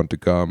me if you want to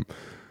come."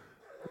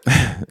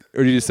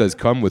 Or he just says,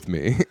 "Come with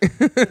me."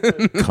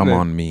 Come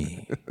on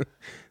me.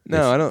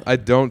 No, I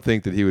don't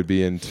think that he would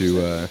be into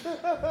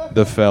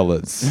the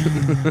fellas.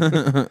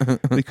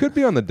 He could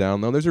be on the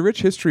down low. There's a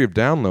rich history of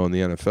down low in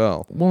the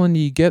NFL. Well, and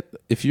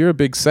if you're a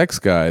big sex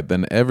guy,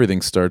 then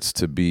everything starts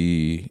to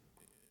be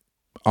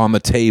on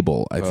the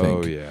table, I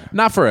think. Oh, yeah.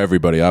 Not for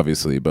everybody,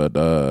 obviously, but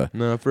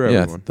No, for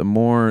everyone. the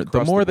more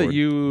Across the that board.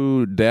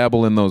 you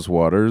dabble in those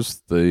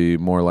waters, the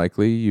more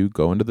likely you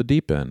go into the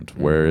deep end,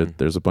 where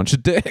there's a bunch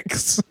of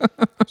dicks,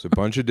 There's a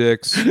bunch of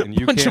dicks, and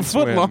you bunch can't of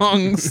swim.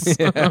 footlongs.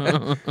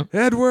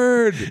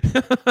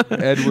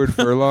 Edward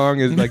Furlong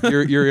is like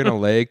you're in a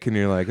lake and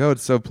you're like, oh,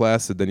 it's so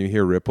placid. Then you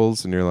hear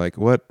ripples and you're like,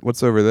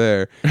 what's over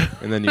there?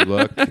 And then you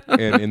look,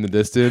 and in the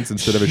distance,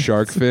 instead of a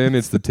shark fin,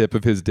 it's the tip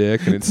of his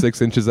dick, and it's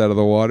 6 inches out of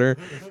the water.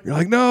 You're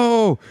like,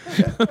 no,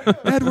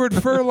 Edward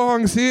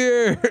Furlong's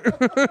here.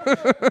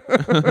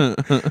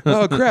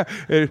 Oh crap!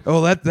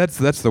 Oh,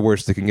 that's the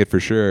worst it can get for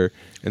sure.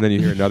 And then you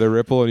hear another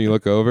ripple, and you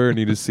look over, and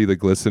you just see the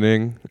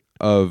glistening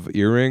of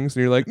earrings,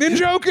 and you're like,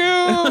 Ninjoku!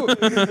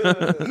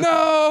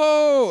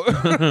 No!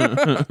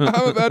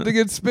 I'm about to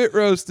get spit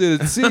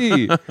roasted at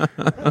sea.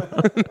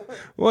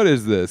 What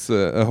is this?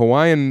 A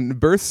Hawaiian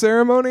birth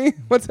ceremony?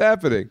 What's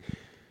happening?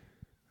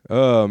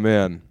 Oh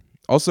man.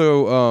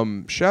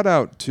 Also, shout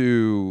out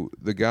to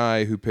the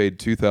guy who paid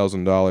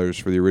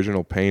 $2,000 for the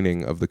original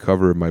painting of the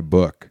cover of my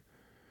book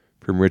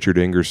from Richard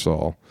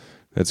Ingersoll.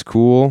 That's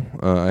cool.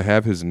 I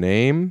have his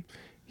name.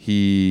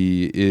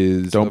 He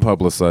is... Don't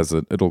publicize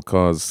it. It'll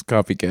cause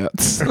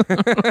copycats.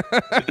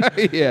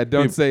 Yeah,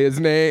 don't say his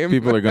name.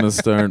 People are going to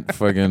start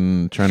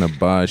fucking trying to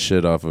buy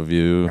shit off of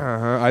you.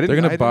 Uh-huh. They're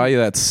going to buy you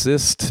that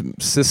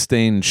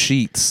cystine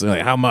sheets. They're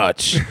like, how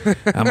much?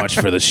 How much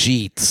for the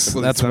sheets?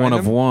 Will he That's sign one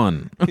of them?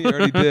 one. He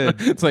already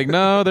did. It's like,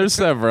 no, there's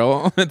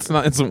several. It's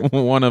not. It's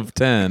one of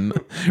 10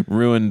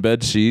 ruined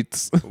bed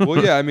sheets.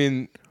 Well, yeah, I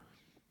mean,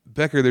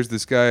 Becker, there's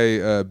this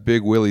guy,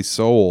 Big Willie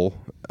Soul,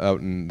 out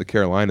in the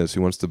Carolinas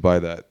who wants to buy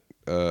that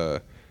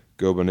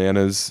Go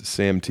Bananas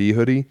Sam T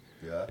hoodie.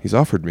 Yeah. He's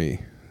offered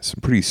me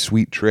some pretty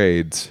sweet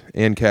trades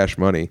and cash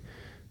money,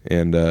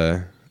 and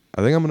I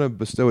think I'm going to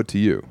bestow it to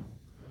you.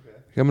 Okay.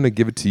 I think I'm going to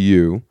give it to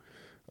you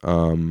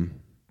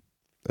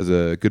as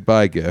a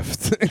goodbye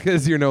gift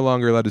because you're no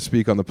longer allowed to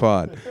speak on the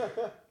pod.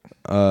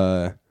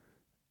 I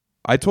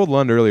told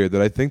Lund earlier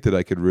that I think that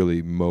I could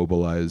really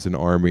mobilize an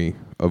army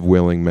of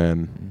willing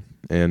men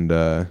and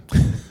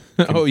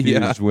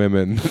confused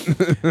women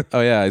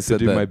Oh yeah, I to said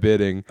do that. my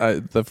bidding.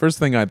 The first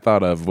thing I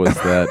thought of was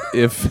that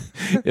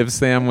if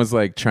Sam was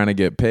like trying to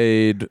get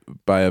paid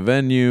by a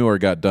venue or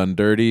got done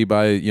dirty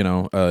by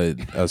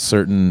a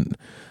certain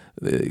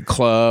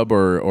club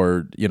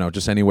or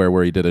just anywhere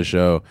where he did a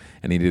show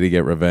and he needed to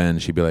get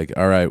revenge, he'd be like,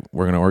 all right,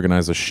 we're gonna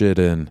organize a shit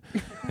in,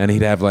 and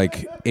he'd have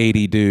like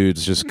 80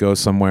 dudes just go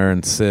somewhere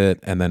and sit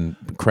and then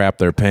crap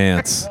their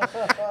pants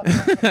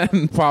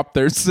and pop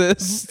their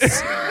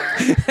cysts.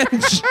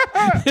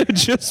 It'd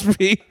just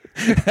be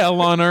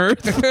hell on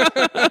earth.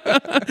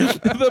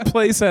 The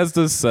place has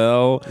to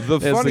sell. The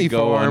has to funny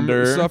go farm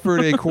under.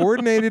 suffered a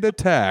coordinated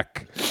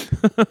attack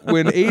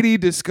when 80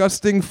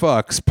 disgusting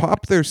fucks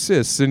popped their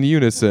cysts in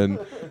unison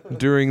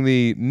during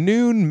the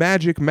noon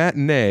magic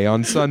matinee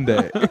on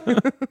Sunday.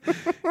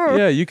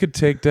 Yeah, you could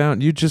take down.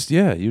 He would just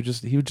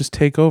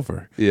take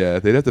over. Yeah,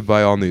 they'd have to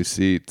buy all new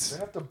seats. They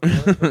have to burn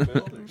the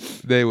building.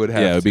 They would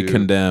have Yeah, it would to. be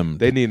condemned.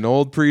 They need an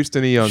old priest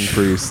and a young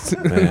priest.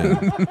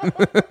 Man.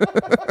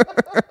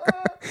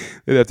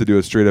 They'd have to do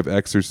a straight up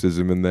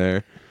exorcism in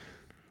there.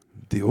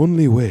 The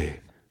only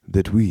way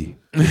that we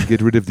can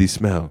get rid of the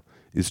smell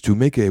is to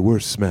make a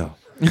worse smell.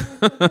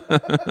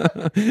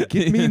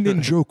 Get me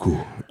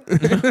Ninjoku. Then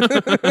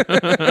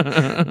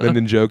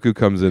Ninjoku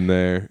comes in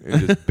there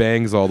and just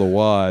bangs all the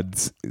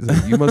wads. He's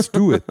like, you must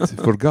do it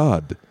for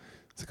God.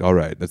 It's like, all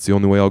right, that's the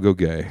only way I'll go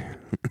gay.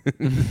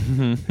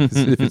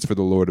 If it's for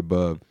the Lord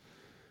above.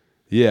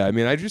 Yeah, I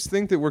mean, I just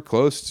think that we're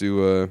close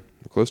to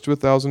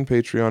 1,000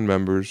 Patreon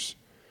members,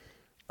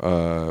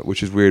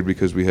 which is weird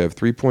because we have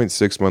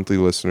 3.6 monthly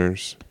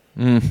listeners,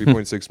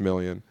 3.6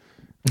 million.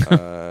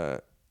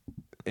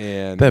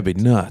 And That'd be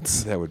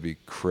nuts. that would be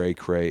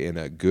cray in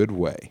a good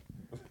way.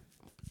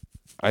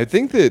 I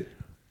think that,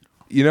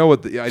 you know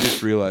what, I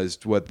just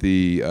realized what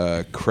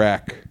the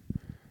crack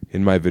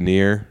in my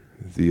veneer,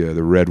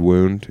 the red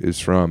wound is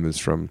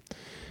from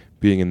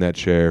being in that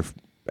chair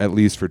at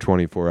least for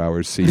 24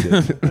 hours seated.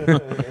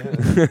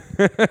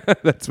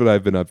 That's what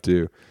I've been up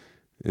to.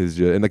 Is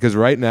just, and because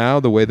right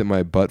now the way that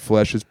my butt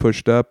flesh is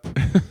pushed up,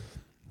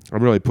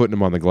 I'm really putting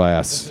them on the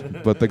glass.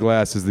 But the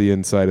glass is the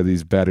inside of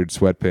these battered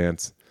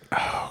sweatpants.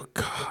 Oh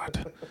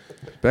God.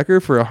 Becker,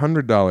 for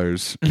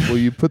 $100, will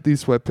you put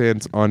these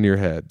sweatpants on your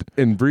head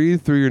and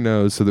breathe through your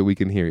nose so that we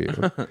can hear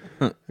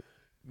you?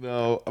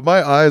 No,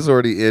 my eyes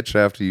already itch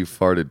after you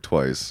farted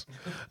twice.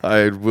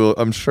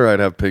 I'm sure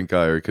I'd have pink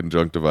eye or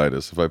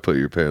conjunctivitis if I put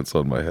your pants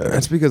on my head.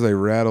 That's because I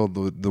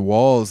rattled the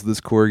walls of this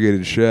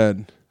corrugated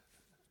shed.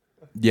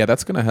 Yeah,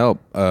 that's going to help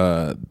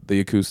the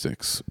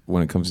acoustics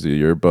when it comes to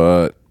your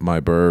butt, my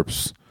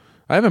burps.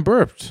 I haven't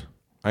burped.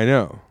 I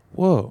know.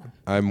 Whoa.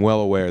 I'm well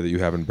aware that you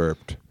haven't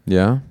burped.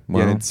 Yeah?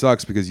 Well, Yeah, and it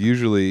sucks because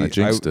usually I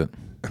jinxed it.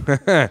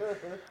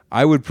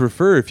 I would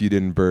prefer if you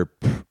didn't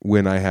burp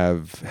when I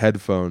have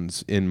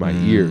headphones in my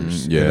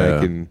ears and yeah.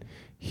 I can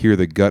hear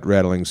the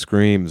gut-rattling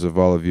screams of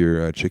all of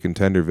your chicken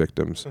tender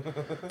victims.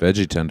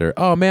 Veggie tender.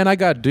 Oh, man, I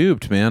got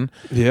duped, man.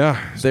 Yeah,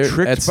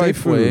 tricked by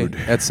food.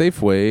 At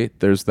Safeway,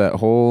 there's that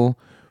whole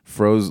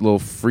little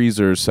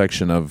freezer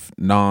section of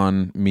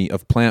non-meat,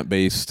 of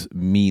plant-based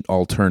meat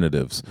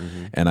alternatives.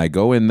 Mm-hmm. And I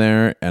go in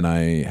there and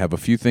I have a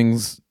few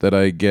things that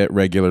I get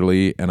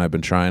regularly, and I've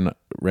been trying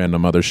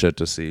random other shit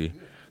to see.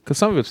 Because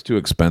some of it's too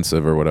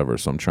expensive or whatever,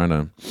 so I'm trying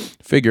to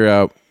figure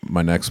out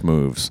my next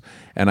moves.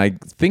 And I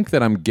think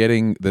that I'm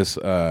getting this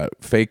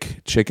fake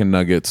chicken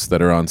nuggets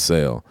that are on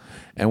sale.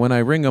 And when I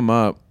ring them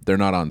up, they're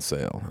not on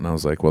sale. And I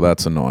was like, well,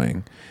 that's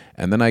annoying.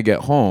 And then I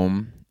get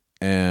home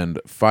and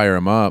fire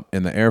them up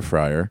in the air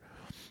fryer.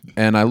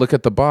 And I look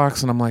at the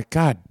box and I'm like,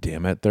 God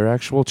damn it, they're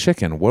actual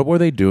chicken. What were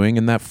they doing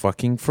in that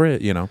fucking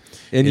frit, you know?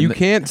 And you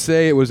can't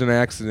say it was an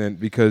accident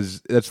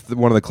because that's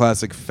one of the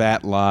classic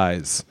fat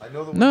lies. I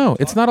know No,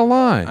 it's not a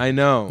lie. I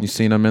know. You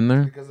seen them in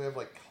there? because they have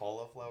like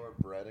cauliflower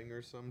breading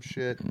or some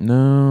shit.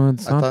 No,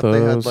 it's I not thought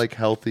those. they had like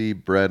healthy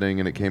breading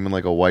and it came in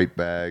like a white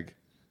bag.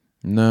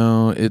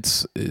 No,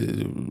 it's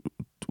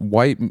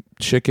white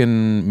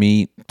chicken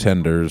meat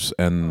tenders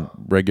and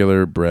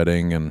regular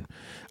breading, and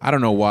I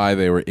don't know why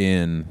they were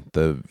in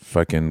the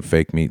fucking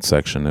fake meat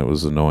section. It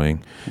was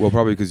annoying. Well,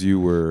 probably because you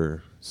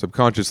were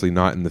subconsciously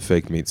not in the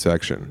fake meat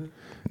section.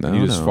 No,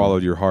 You just no.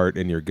 followed your heart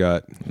and your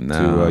gut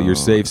No, to your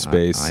safe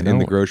space I in the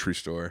know- grocery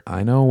store.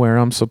 I know where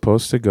I'm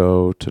supposed to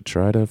go to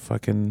try to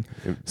fucking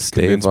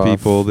stave Convince off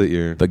people that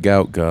you're... the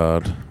gout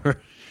god.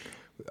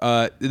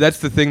 That's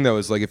the thing, though,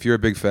 is like if you're a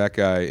big fat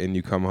guy and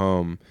you come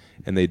home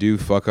and they do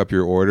fuck up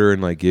your order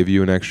and like give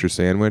you an extra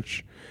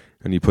sandwich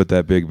and you put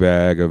that big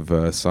bag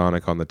of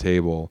Sonic on the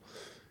table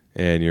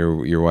and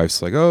your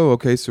wife's like, oh,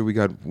 okay, so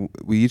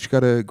we each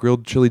got a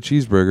grilled chili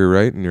cheeseburger,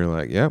 right? And you're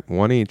like, yep,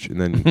 one each. And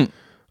then,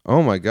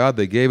 oh my God,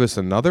 they gave us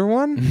another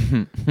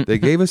one? They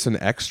gave us an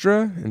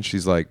extra? And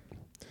she's like,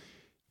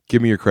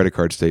 give me your credit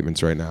card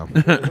statements right now.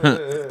 I'm going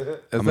to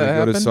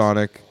go to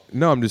Sonic.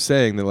 No, I'm just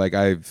saying that like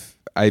I've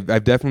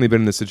definitely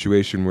been in the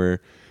situation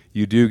where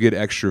you do get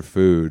extra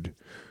food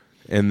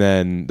and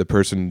then the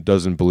person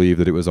doesn't believe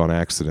that it was on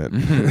accident.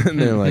 And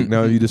they're like,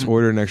 no, you just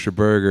ordered an extra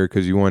burger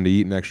because you wanted to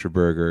eat an extra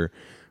burger,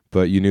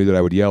 but you knew that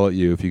I would yell at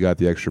you if you got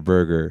the extra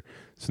burger.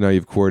 So now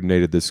you've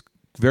coordinated this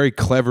very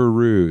clever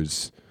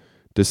ruse,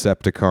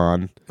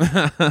 Decepticon.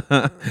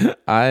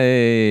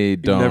 I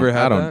don't. never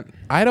had that?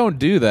 I don't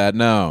do that.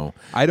 No.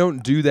 I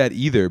don't do that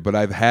either, but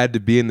I've had to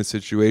be in the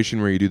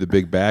situation where you do the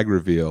big bag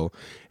reveal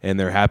and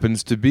there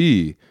happens to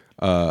be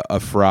a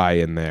fry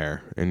in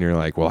there. And you're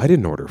like, well, I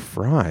didn't order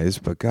fries,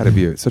 but got to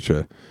be such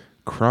a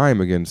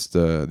crime against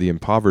the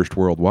impoverished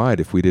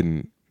worldwide if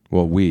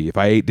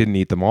I didn't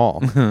eat them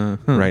all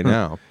right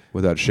now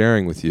without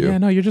sharing with you. Yeah,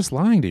 no, you're just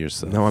lying to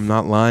yourself. No, I'm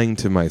not lying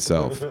to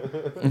myself.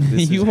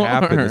 This You has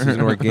happened. are. This is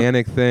an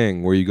organic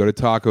thing where you go to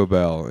Taco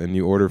Bell and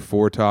you order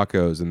 4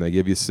 tacos and they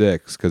give you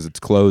 6 because it's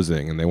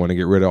closing and they want to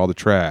get rid of all the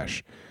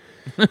trash.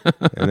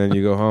 And then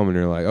you go home and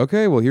you're like,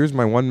 okay, well, here's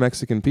my 1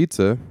 Mexican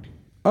pizza.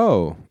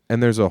 Oh,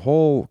 and there's a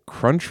whole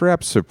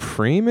Crunchwrap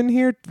Supreme in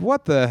here?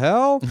 What the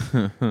hell?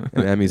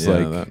 And Emmy's Yeah,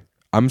 like, that-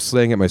 I'm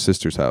staying at my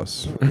sister's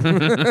house.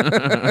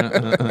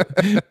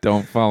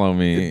 Don't follow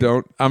me.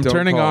 I'm don't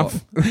turning call.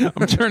 off.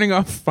 I'm turning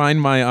off. Find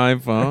my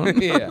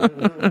iPhone. Yeah.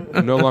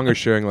 I'm no longer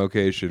sharing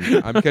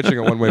location. I'm catching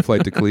a 1-way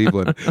flight to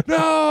Cleveland.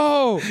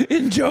 No!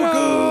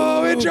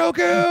 Njoku!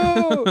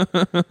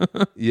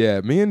 Njoku!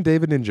 Yeah, me and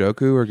David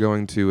Njoku are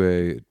going to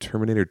a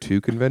Terminator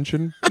 2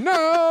 convention.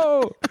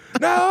 No!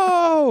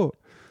 No!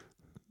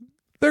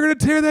 They're going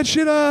to tear that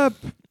shit up.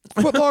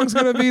 Footlong's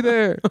going to be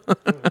there.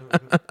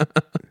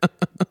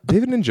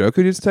 David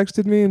Njoku just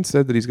texted me and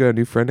said that he's got a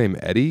new friend named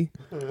Eddie.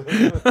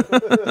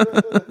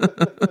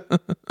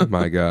 Oh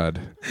my God.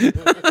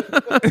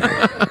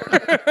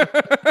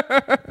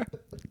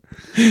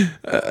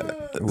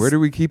 Where do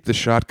we keep the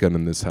shotgun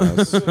in this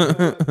house?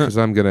 Because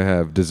I'm going to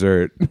have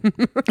dessert.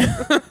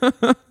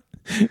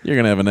 You're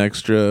gonna have an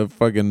extra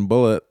fucking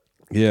bullet.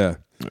 Yeah.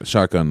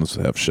 Shotguns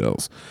have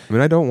shells. I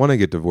mean, I don't want to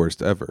get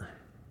divorced ever.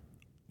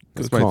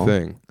 That's Good my call.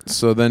 thing.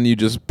 So then you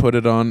just put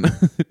it on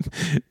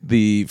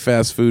the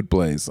fast food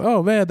place.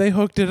 Oh man, they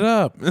hooked it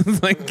up.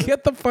 It's like,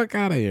 get the fuck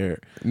out of here.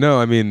 No,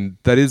 I mean,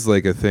 that is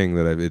like a thing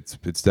that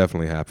it's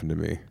definitely happened to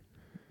me.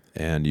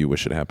 And you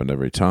wish it happened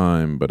every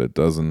time, but it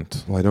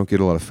doesn't. Well, I don't get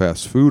a lot of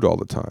fast food all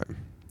the time.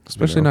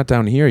 Especially not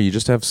down here. You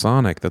just have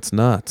Sonic. That's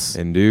nuts.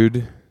 And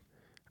dude,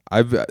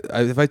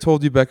 If I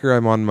told you, Becker,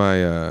 I'm on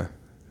my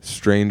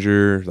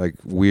stranger, like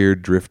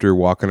weird drifter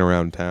walking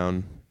around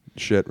town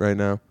shit right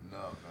now. No,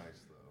 nice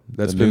though.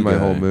 That's The been new my guy.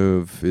 whole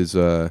move. Is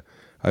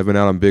I've been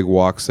out on big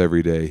walks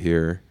every day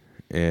here,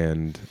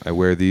 and I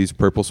wear these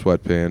purple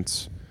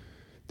sweatpants.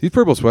 These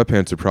purple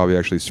sweatpants are probably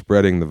actually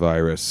spreading the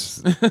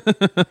virus.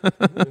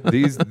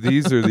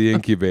 These are the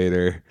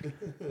incubator.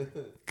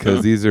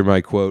 Because these are my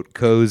quote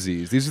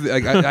cozies. These are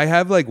I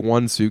have like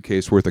one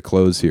suitcase worth of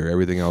clothes here.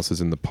 Everything else is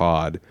in the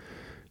pod,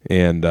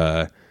 and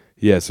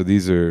so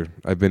these are.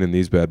 I've been in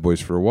these bad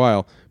boys for a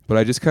while, but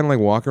I just kind of like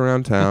walk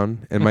around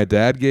town. And my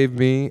dad gave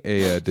me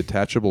a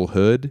detachable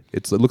hood.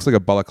 It looks like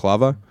a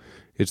balaclava.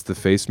 It's the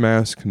face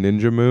mask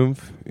ninja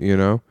move,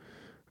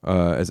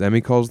 as Emmy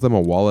calls them,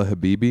 a Walla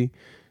Habibi.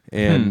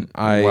 And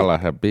Walla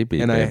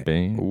Habibi,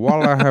 baby.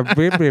 Walla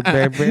Habibi,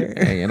 baby.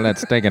 Hey,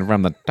 let's take it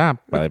from the top,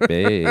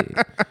 baby.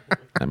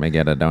 Let me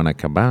get a donut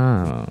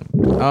kebab.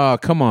 Oh,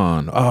 come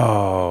on.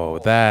 Oh,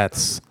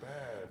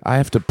 I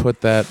have to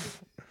put that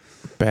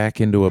back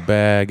into a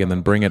bag and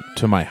then bring it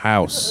to my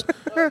house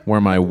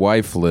where my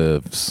wife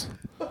lives.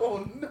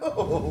 Oh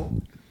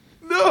no!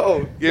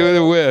 No! Give it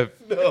a whiff.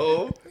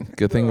 No!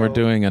 Good thing we're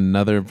doing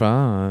another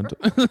pod.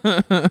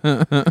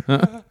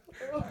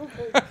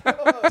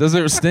 Does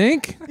it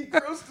stink? He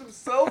grossed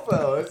himself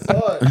out. I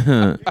saw it. He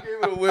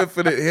gave it a whiff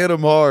and it hit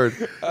him hard.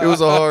 It was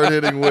a hard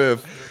hitting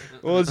whiff.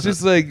 Well, it's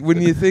just like when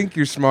you think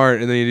you're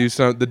smart and then you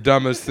do the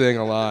dumbest thing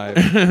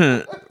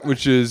alive,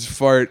 which is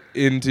fart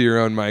into your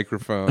own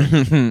microphone.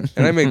 And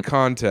I made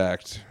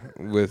contact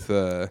with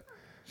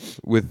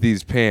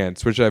these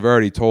pants, which I've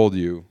already told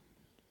you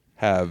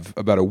have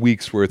about a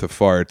week's worth of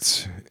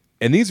farts.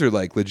 And these are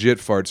like legit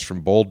farts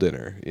from bowl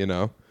dinner,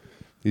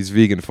 These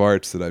vegan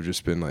farts that I've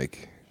just been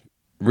like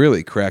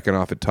really cracking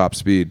off at top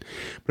speed.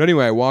 But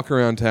anyway, I walk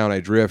around town,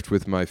 I drift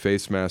with my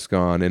face mask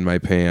on in my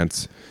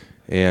pants,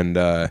 and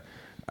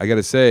I got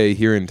to say,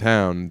 here in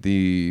town,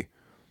 the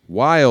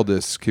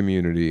wildest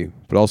community,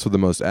 but also the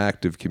most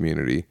active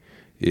community,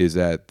 is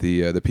at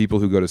the people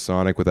who go to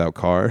Sonic without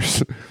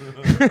cars.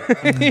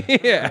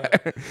 Yeah.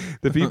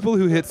 The people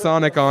who hit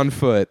Sonic on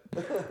foot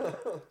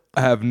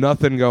have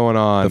nothing going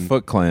on. The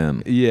Foot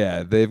Clan.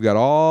 Yeah, they've got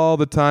all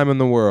the time in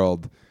the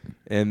world,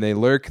 and they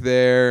lurk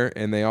there,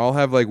 and they all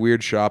have like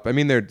weird shop. I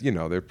mean,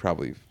 they're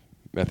probably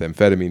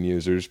methamphetamine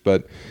users,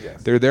 but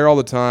they're there all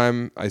the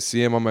time. I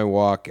see them on my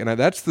walk, and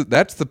that's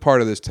the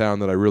part of this town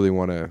that I really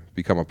want to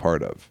become a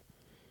part of.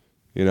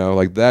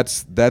 Like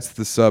that's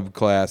the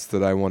subclass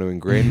that I want to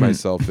ingrain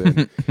myself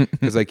in,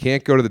 because I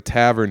can't go to the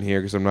tavern here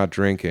because I'm not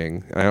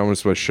drinking. I don't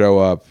just want to show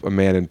up a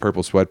man in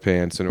purple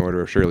sweatpants and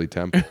order a Shirley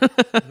Temple.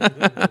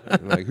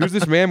 Like, who's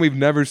this man we've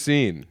never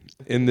seen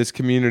in this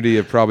community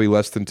of probably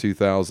less than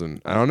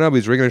 2,000? I don't know, but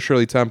he's drinking a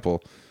Shirley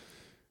Temple.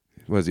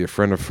 Was he a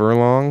friend of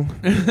Furlong?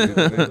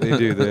 They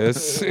do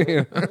this.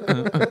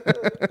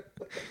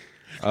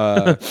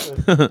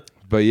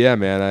 But yeah,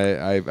 man,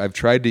 I've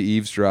tried to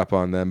eavesdrop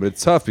on them, but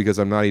it's tough because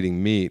I'm not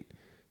eating meat.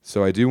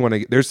 So I do want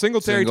to. There's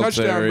Singletary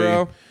touchdown,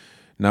 bro.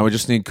 Now we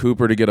just need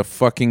Cooper to get a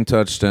fucking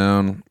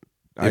touchdown.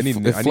 If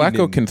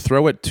Flacco can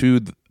throw it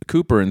to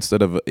Cooper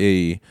instead of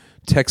a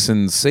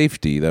Texans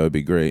safety, that would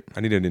be great.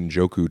 I need an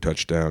Njoku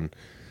touchdown.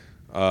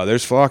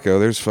 There's Flacco.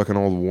 There's fucking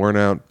old worn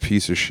out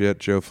piece of shit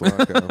Joe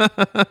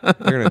Flacco.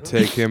 They're gonna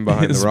take him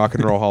behind the Rock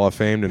and Roll Hall of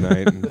Fame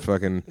tonight and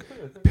fucking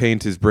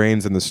paint his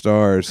brains in the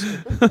stars.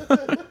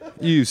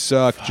 You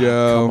suck,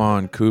 Joe. Come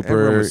on, Cooper.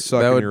 Everyone was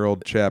sucking your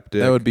old chap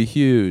dick. That would be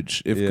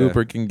huge if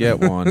Cooper can get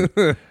one.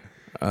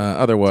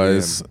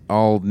 Otherwise,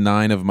 all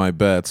 9 of my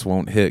bets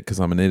won't hit because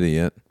I'm an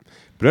idiot.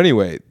 But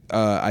anyway,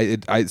 I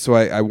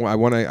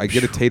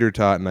get a tater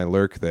tot and I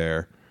lurk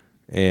there,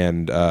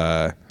 and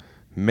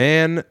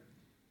man,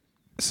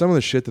 some of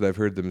the shit that I've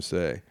heard them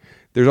say.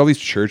 There's all these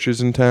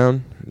churches in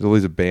town. There's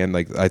always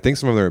I think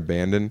some of them are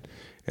abandoned,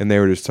 and they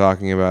were just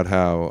talking about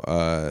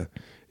how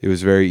it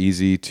was very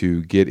easy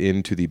to get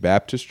into the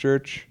Baptist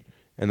church,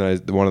 and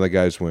then one of the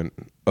guys went,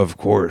 "Of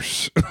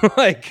course,"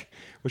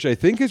 which I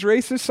think is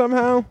racist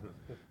somehow.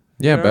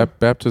 Yeah,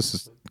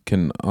 Baptists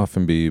can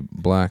often be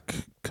black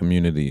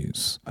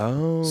communities.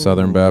 Oh,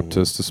 Southern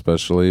Baptist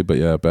especially, but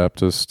yeah,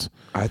 Baptist.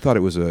 I thought it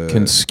was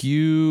can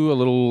skew a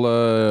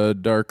little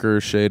darker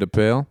shade of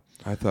pale.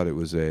 I thought it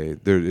was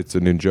it's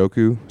a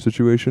Njoku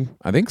situation.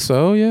 I think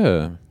so,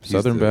 yeah. He's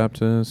Southern the-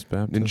 Baptist.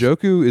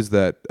 Njoku is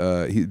that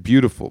he's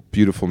beautiful,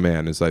 beautiful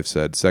man, as I've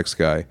said, sex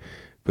guy,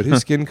 but his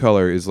skin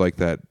color is like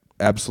that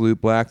absolute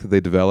black that they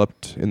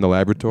developed in the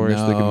laboratory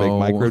so they can make No.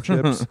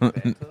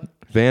 microchips.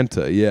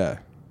 Vanta, yeah.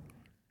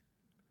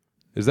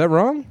 Is that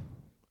wrong?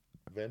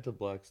 Vanta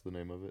Black's the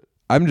name of it.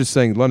 I'm just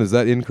saying, Lon, is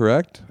that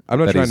incorrect? I'm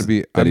not That trying he's- to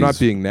be. that I'm not he's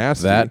being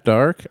nasty. That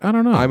dark? I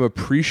don't know. I'm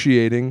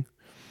appreciating.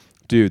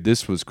 Dude,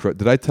 this was.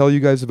 Did I tell you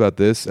guys about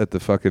this at the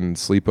fucking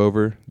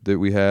sleepover that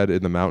we had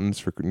in the mountains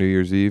for New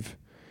Year's Eve?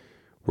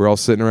 We're all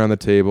sitting around the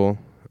table.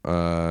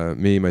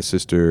 Me, my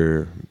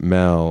sister,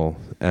 Mel,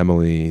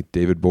 Emily,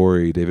 David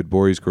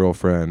Borey's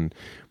girlfriend,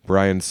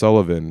 Brian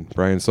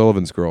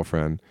Sullivan's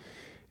girlfriend,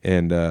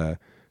 and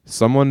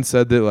Someone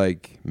said that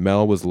like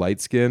Mel was light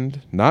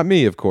skinned. Not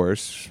me, of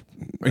course.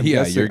 I'm Yeah,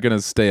 guessing- you're going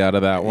to stay out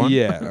of that one.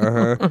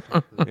 Yeah.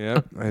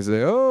 Yeah. I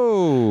say,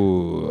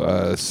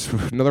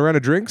 another round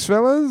of drinks,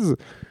 fellas.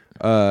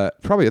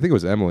 Probably, I think it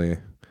was Emily.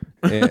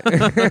 And-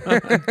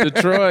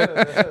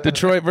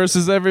 Detroit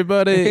versus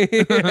everybody.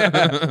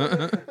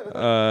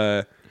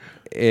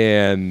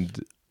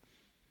 and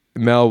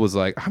Mel was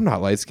like, I'm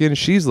not light skinned,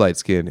 she's light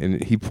skinned.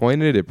 And he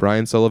pointed at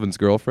Brian Sullivan's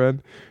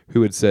girlfriend,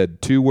 who had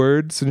said 2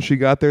 words since she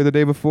got there the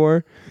day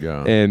before.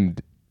 Yeah. And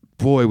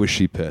boy, was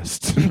she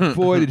pissed.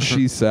 Boy, did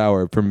she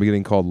sour from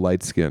getting called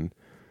light skinned.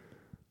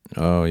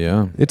 Oh,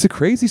 yeah. It's a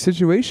crazy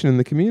situation in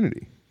the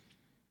community.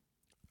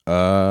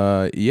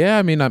 Yeah,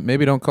 I mean,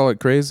 maybe don't call it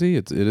crazy.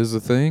 It is a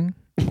thing.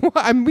 Well,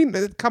 I mean,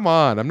 come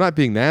on. I'm not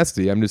being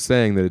nasty. I'm just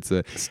saying that it's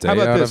a... Stay How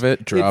about out this? of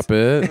it. Drop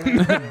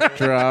it.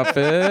 Drop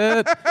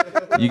it.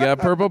 You got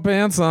purple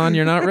pants on.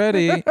 You're not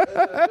ready.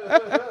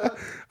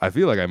 I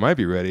feel like I might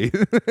be ready.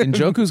 And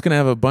Joku's going to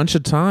have a bunch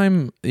of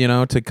time,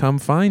 to come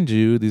find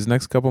you these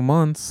next couple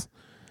months.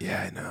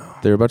 Yeah, I know.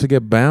 They're about to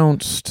get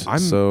bounced.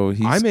 I'm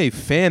a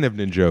fan of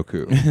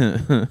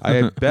Ninjoku. I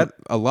had bet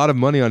a lot of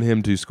money on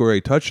him to score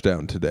a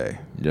touchdown today.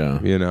 Yeah.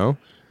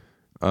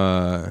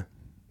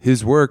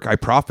 His work I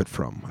profit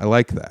from. I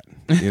like that.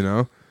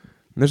 And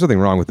there's nothing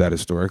wrong with that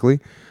historically.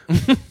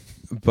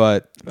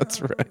 But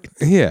That's right.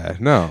 yeah,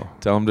 no.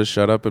 Tell him to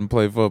shut up and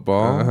play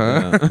football.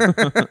 Yeah.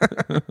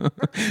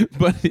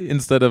 But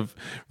instead of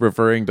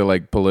referring to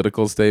like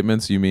political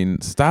statements, you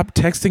mean stop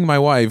texting my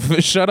wife.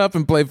 Shut up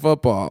and play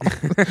football.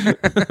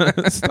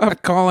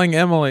 Stop calling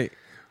Emily.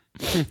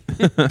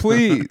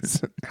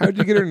 Please. How'd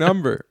you get her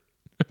number?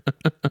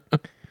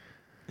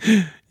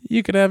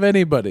 You could have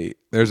anybody.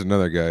 There's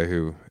another guy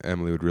who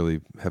Emily would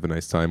really have a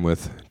nice time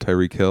with,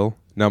 Tyreek Hill.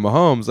 Now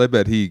Mahomes, I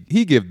bet he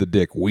give the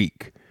dick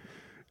weak.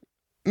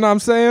 Know what I'm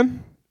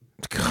saying?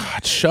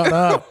 God, shut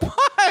up.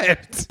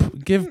 What?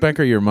 Give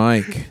Becker your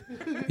mic.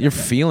 You're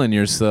feeling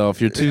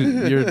yourself.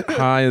 You're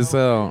high as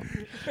hell.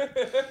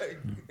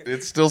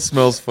 It still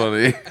smells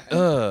funny.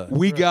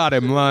 We got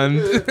him,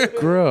 Lund.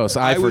 Gross.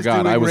 I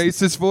forgot. I was doing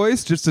racist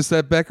voice just to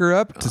set Becker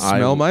up to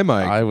smell my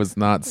mic. I was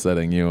not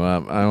setting you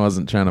up. I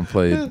wasn't trying to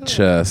play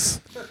chess.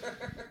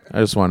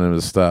 I just wanted him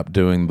to stop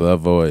doing the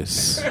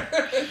voice.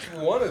 It's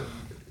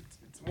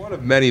one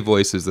of many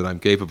voices that I'm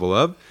capable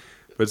of,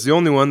 but it's the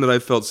only one that I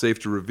felt safe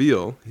to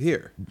reveal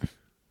here.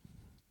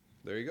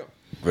 There you go.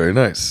 Very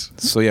nice.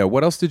 So yeah,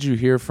 what else did you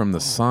hear from the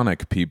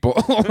Sonic people?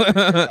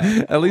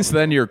 At least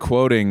then you're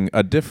quoting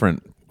a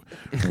different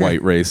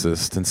white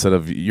racist instead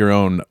of your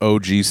own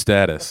OG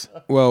status.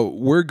 Well,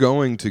 we're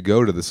going to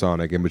go to the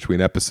Sonic in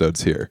between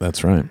episodes here.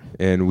 That's right.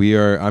 And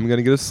I'm going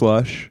to get a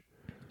slush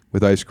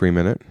with ice cream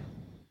in it.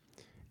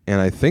 And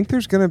I think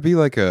there's going to be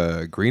like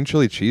a green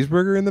chili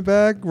cheeseburger in the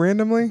bag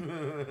randomly.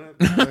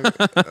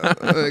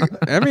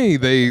 Emmy,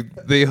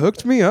 they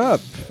hooked me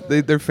up.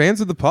 They're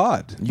fans of the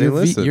pod. They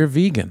listen. You're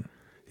vegan.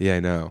 Yeah, I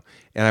know.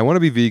 And I want to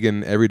be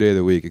vegan every day of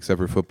the week except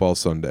for football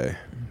Sunday,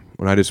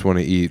 when I just want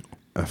to eat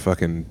a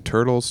fucking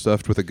turtle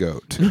stuffed with a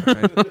goat.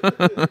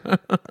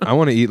 I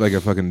want to eat like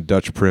a fucking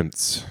Dutch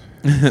prince.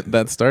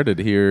 That started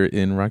here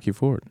in Rocky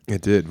Ford.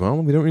 It did. Well,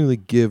 we don't really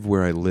give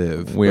where I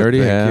live. We but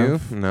already thank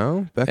have. you.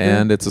 No? Becca?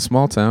 And it's a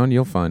small town.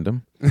 You'll find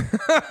them.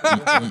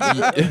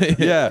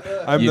 Yeah,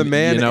 I'm the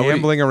man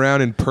ambling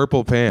around in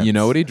purple pants. You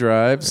know what he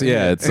drives?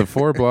 Yeah, it's a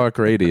 4-block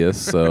radius,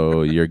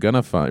 so you're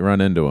gonna run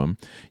into him.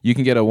 You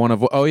can get a one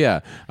of. Oh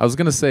yeah, I was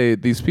gonna say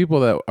these people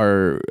that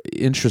are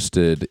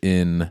interested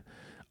in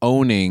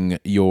owning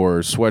your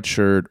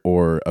sweatshirt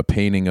or a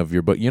painting of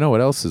your book. You know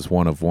what else is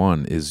one of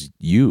one is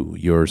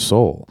your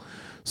soul.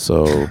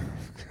 So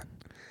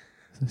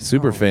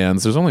super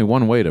fans, there's only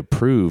one way to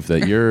prove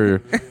that you're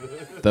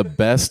the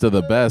best of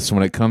the best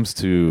when it comes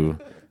to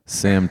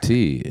Sam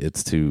T.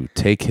 It's to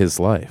take his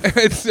life.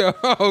 It's okay.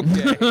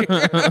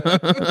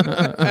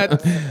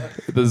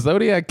 The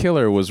Zodiac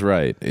Killer was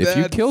right. If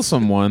you kill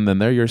someone, then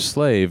they're your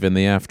slave in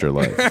the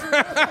afterlife.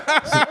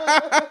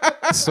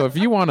 So if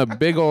you want a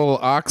big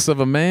old ox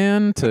of a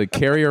man to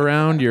carry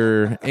around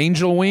your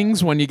angel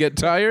wings when you get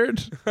tired,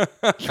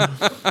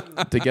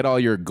 to get all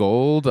your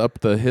gold up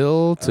the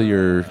hill to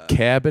your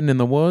cabin in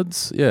the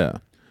woods, yeah.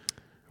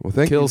 Well,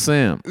 thank Kill you.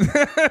 Sam.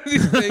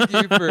 Thank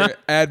you for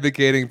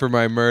advocating for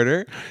my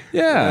murder.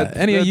 Yeah.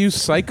 Any of you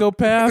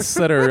psychopaths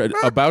that are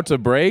about to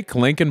break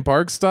Linkin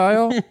Park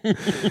style,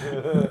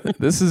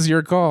 this is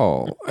your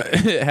call.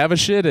 Have a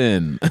shit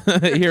in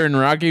here in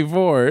Rocky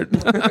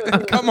Ford.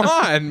 Come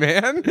on,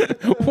 man.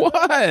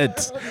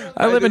 What?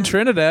 I live in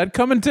Trinidad.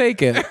 Come and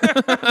take it.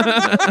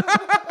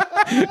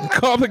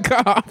 Call the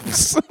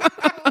cops.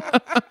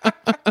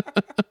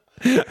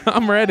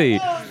 I'm ready.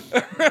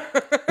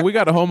 We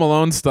got a Home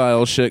Alone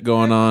style shit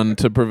going on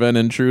to prevent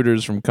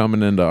intruders from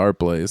coming into our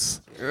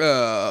place.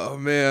 Oh,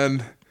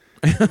 man.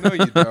 No,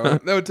 you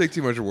don't. That would take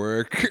too much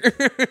work.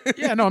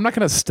 Yeah, no, I'm not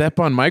going to step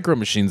on micro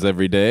machines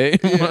every day.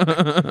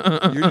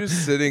 You're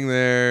just sitting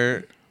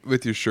there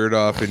with your shirt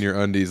off and your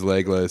undies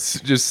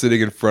legless, just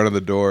sitting in front of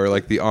the door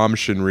like the Am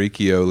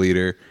Shinrikyo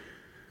leader.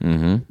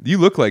 You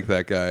look like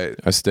that guy.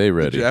 I stay The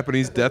ready.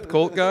 Japanese death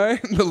cult guy,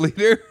 the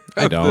leader.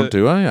 I don't,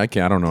 do I? I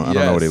can't. I don't know. I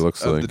don't know what he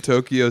looks of like. the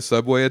Tokyo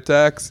subway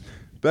attacks.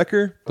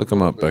 Becker, Look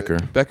him up, Becker.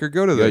 Becker,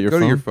 go to your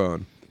to your phone?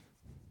 phone.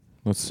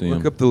 Let's see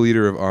Look him. up the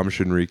leader of Aum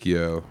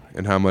Shinrikyo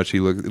and how much he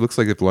looks. It looks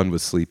like if Lund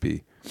was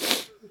sleepy.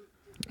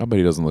 I bet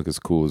he doesn't look as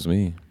cool as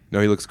me. No,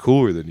 he looks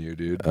cooler than you,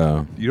 dude.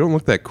 Oh. You don't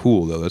look that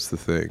cool though. That's the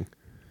thing.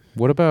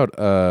 What about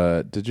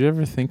did you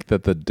ever think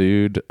that the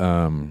dude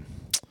Wild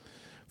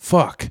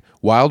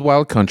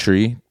Wild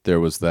Country, there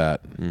was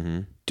that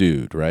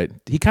dude, right?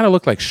 He kind of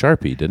looked like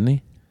Sharpie, didn't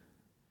he?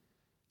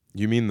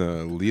 You mean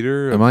the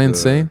leader? Am I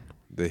insane?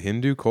 The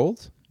Hindu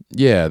cult?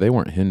 Yeah, they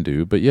weren't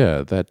Hindu, but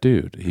yeah, that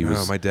dude. He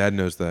was My dad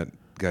knows that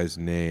guy's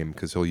name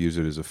because he'll use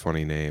it as a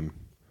funny name.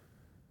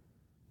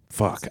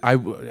 fuck. I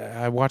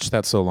watched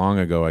that so long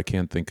ago, I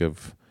can't think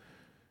of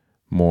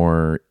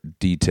more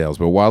details.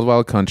 But Wild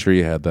Wild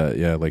Country had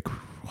that, like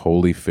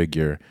holy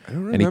figure,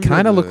 and he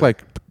kind of looked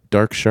like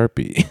Dark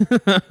Sharpie.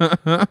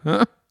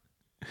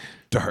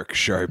 Dark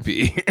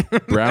Sharpie.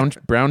 brown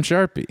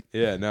Sharpie.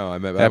 Yeah, no,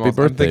 I'm Happy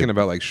birthday. I'm thinking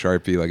about like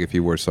Sharpie, like if he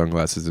wore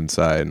sunglasses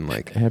inside and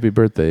like Happy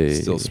birthday.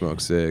 still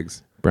smoke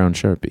cigs. Brown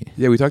Sharpie.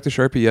 Yeah, we talked to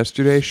Sharpie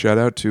yesterday. Shout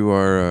out to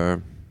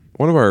our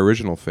one of our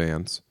original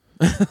fans.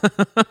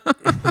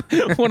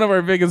 One of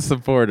our biggest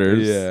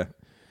supporters. Yeah,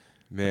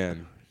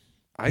 man.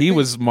 He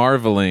was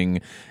marveling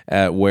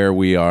at where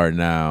we are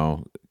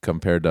now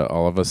compared to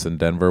all of us in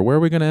Denver. Where are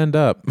we going to end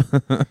up?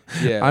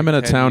 Yeah, I'm in a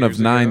like 10 town of years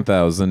ago.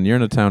 9,000. You're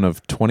in a town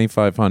of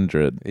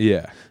 2,500.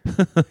 Yeah,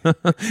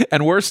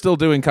 And we're still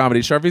doing comedy.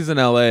 Sharpie's in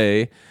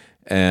L.A.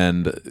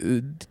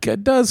 and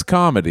does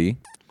comedy.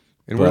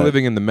 and we're But-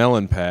 living in the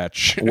melon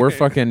patch. We're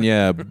fucking,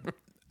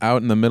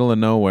 out in the middle of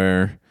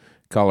nowhere,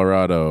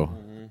 Colorado,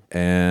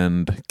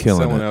 and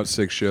killing selling it. out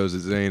 6 shows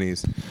at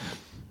Zany's.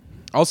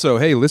 Also,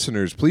 hey,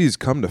 listeners, please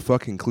come to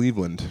fucking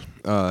Cleveland.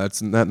 That's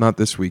not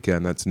this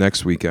weekend. That's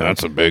next weekend.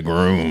 That's a big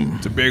room.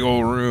 It's a big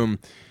old room.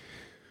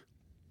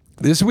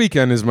 This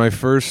weekend is my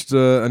first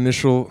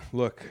initial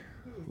look.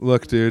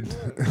 Look, dude,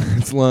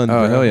 it's Lund.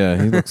 Oh, bro. hell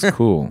yeah. He looks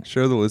cool.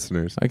 Show the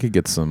listeners. I could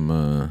get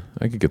some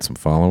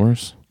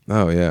followers.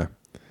 Oh yeah.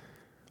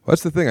 Well,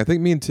 that's the thing. I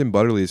think me and Tim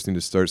Butterly just need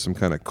to start some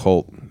kind of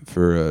cult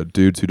for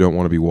dudes who don't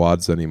want to be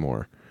wads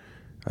anymore.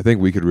 I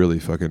think we could really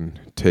fucking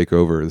take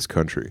over this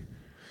country.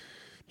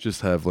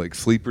 Just have like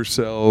sleeper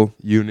cell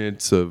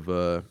units of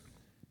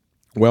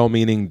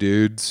well-meaning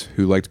dudes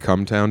who liked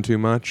Cum Town too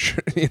much.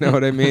 You know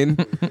what I mean?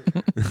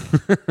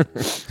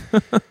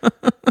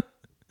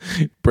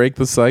 Break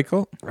the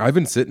cycle. I've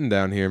been sitting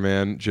down here,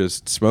 man,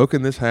 just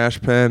smoking this hash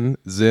pen,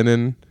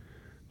 zinning,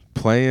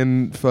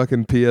 playing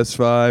fucking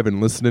PS5 and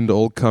listening to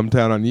old Cum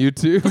Town on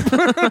YouTube.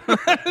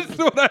 That's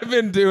what I've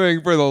been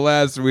doing for the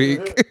last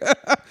week.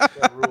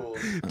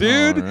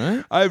 Dude, All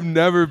right. I've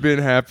never been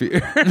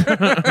happier.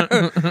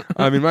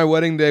 I mean, my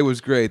wedding day was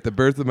great. The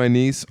birth of my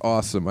niece,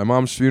 awesome. My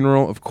mom's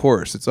funeral, of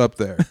course, it's up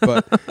there.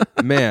 But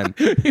man,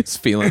 He's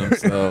feeling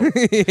himself.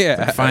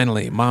 yeah.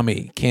 Finally,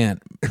 mommy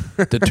can't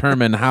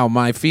determine how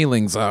my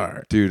feelings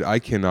are. Dude, I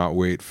cannot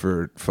wait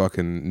for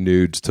fucking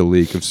nudes to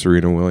leak of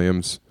Serena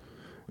Williams.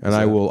 And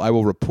I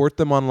will report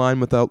them online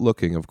without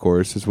looking, of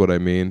course, is what I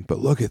mean. But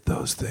look at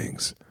those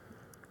things.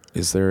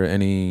 Is there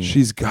any...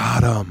 She's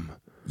got them.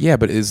 Yeah,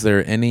 but is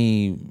there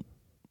any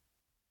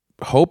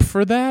hope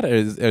for that?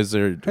 Is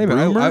there Hey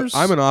man, rumors?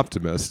 I'm an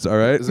optimist. All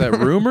right, Is that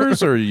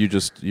rumors, or you're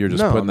just no,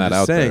 putting I'm that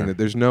just out saying there? that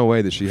there's no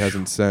way that she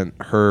hasn't sent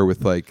her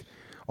with like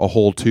a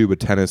whole tube of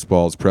tennis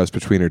balls pressed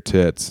between her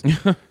tits,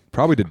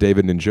 probably to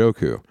David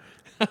Njoku,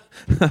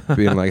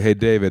 being like, "Hey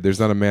David, there's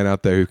not a man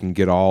out there who can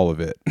get all of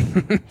it.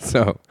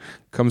 So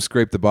come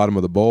scrape the bottom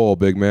of the bowl,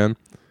 big man."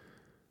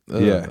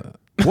 Yeah.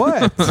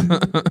 What?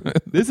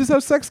 This is how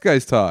sex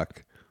guys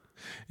talk.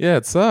 Yeah,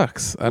 it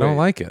sucks. I don't Wait.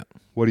 like it.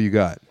 What do you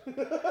got?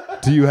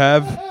 Do you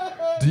have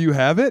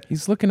it?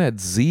 He's looking at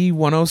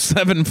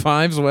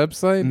Z1075's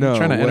website. No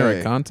trying to enter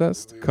way. a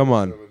contest. Come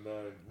on.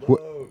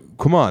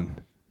 Come on.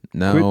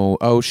 No.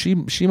 Oh, she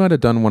might have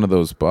done one of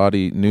those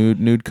body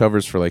nude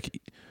covers for like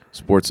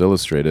Sports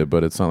Illustrated,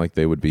 but it's not like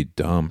they would be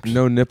dumped.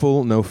 No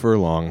nipple, no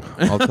furlong.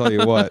 I'll tell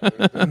you what.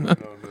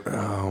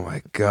 Oh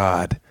my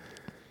God.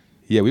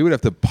 Yeah, we would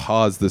have to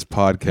pause this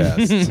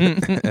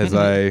podcast as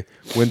I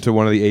went to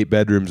one of the 8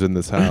 bedrooms in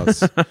this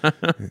house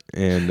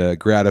and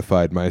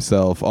gratified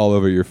myself all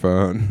over your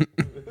phone.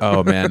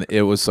 Oh man,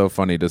 it was so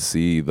funny to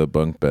see the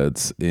bunk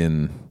beds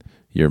in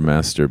your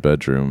master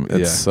bedroom. It's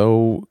Yeah.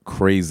 so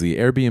crazy.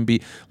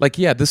 Airbnb, like,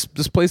 yeah, this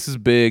place is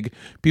big.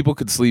 People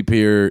could sleep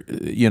here.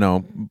 You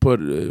know,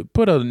 put a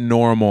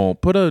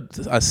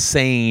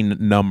sane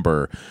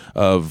number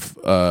of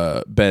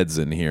beds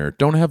in here.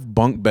 Don't have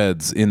bunk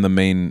beds in the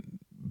main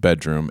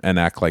bedroom and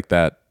act like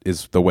that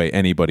is the way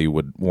anybody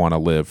would want to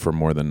live for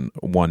more than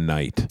one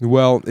night.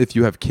 Well, if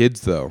you have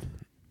kids though,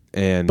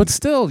 and But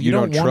still, you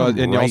don't want trust,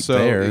 them and right also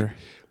there.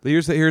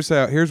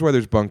 here's why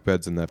there's bunk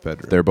beds in that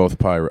bedroom. They're both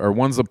pyro, or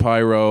one's a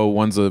pyro,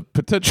 one's a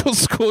potential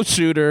school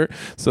shooter,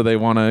 so they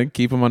want to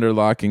keep them under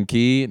lock and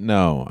key.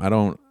 No,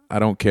 I I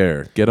don't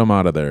care. Get them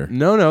out of there.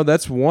 No,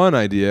 that's one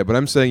idea. But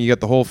I'm saying you got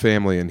the whole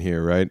family in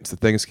here, right? It's a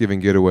Thanksgiving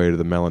getaway to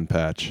the melon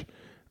patch.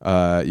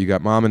 You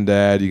got mom and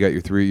dad. You got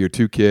your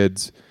 2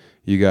 kids.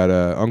 You got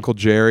Uncle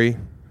Jerry,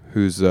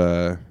 who's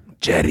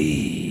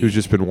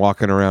just been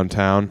walking around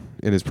town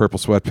in his purple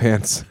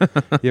sweatpants.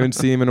 You haven't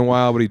seen him in a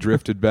while, but he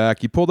drifted back.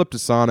 He pulled up to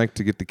Sonic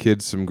to get the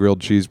kids some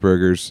grilled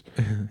cheeseburgers.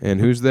 And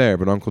who's there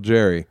but Uncle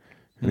Jerry?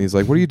 And he's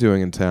like, "What are you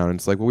doing in town?" And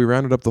it's like, "Well, we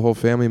rounded up the whole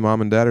family.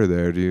 Mom and dad are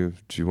there. Do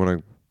you want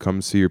to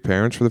come see your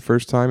parents for the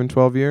first time in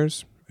 12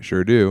 years?" "I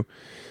sure do."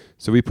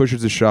 So he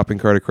pushes his shopping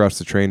cart across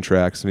the train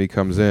tracks, and he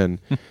comes in.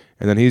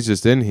 And then he's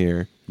just in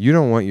here. You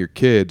don't want your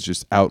kids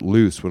just out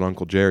loose when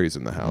Uncle Jerry's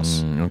in the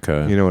house.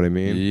 Okay. You know what I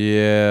mean?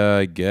 Yeah,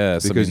 I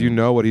guess. Because you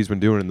know what he's been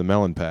doing in the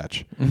melon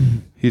patch.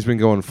 He's been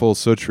going full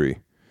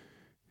Sutri.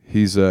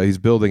 He's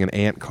building an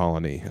ant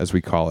colony, as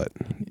we call it.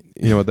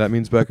 You know what that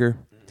means, Becker?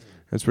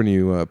 That's when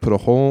you put a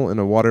hole in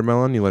a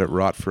watermelon, you let it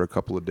rot for a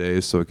couple of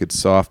days so it gets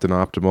soft and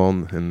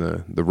optimal, and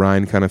the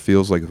rind kind of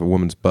feels like a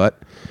woman's butt.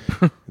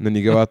 And then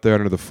you go out there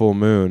under the full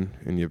moon,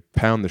 and you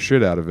pound the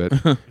shit out of it.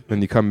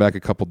 Then you come back a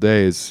couple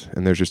days,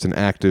 and there's just an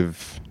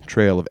active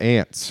trail of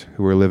ants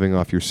who are living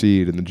off your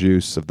seed and the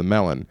juice of the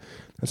melon.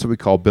 That's what we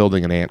call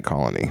building an ant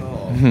colony.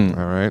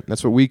 All right?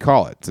 That's what we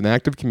call it. It's an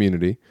active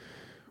community.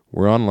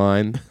 We're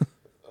online.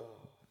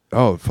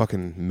 Oh,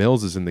 fucking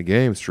Mills is in the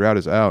game. Stroud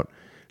is out.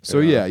 So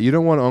yeah, you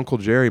don't want Uncle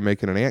Jerry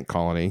making an ant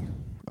colony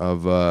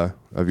of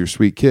your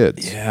sweet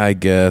kids. Yeah, I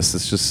guess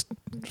it's just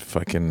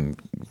fucking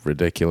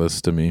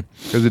ridiculous to me.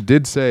 Because it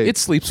did say It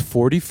sleeps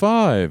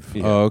 45.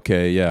 Yeah. Oh,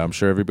 okay, yeah. I'm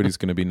sure everybody's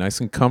going to be nice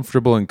and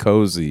comfortable and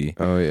cozy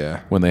Oh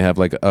yeah. when they have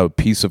like a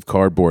piece of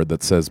cardboard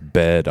that says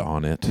bed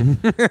on it.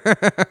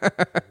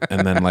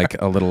 And then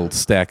like a little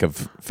stack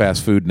of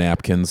fast food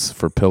napkins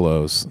for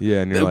pillows.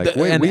 Yeah, and you're like,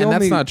 wait, and, we and only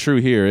that's not true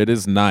here. It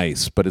is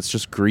nice, but it's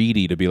just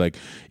greedy to be like,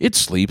 it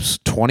sleeps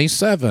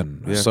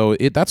 27. Yeah. So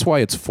that's why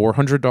it's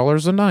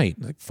 $400 a night.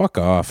 Like, fuck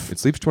off. It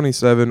sleeps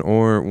 27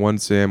 or 1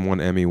 Sam, 1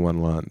 Emmy,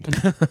 1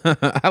 Lund.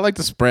 I like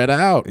to spread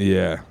out.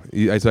 Yeah.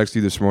 I texted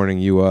you this morning,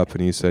 you up,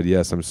 and you said,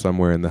 yes, I'm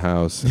somewhere in the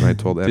house. And I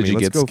told Emmy, Did you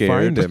let's get go scared?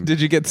 find him.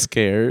 Did you get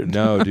scared?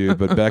 No, dude,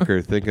 but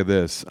Becker, think of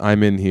this.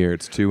 I'm in here.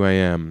 It's 2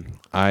 a.m.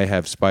 I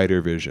have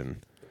spider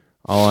vision.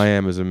 All I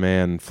am is a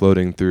man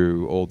floating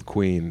through old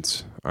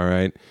Queens, all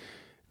right?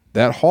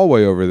 That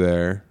hallway over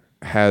there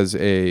has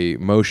a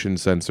motion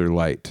sensor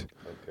light.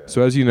 Okay.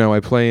 So as you know, I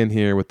play in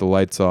here with the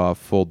lights off,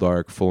 full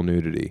dark, full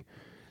nudity.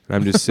 And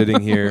I'm just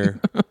sitting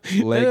here,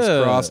 legs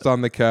crossed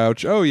on the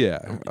couch. Oh,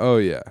 yeah. Oh,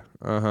 yeah.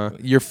 Uh-huh.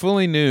 You're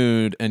fully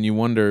nude, and you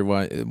wonder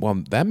why.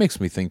 Well, that makes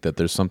me think that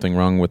there's something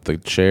wrong with the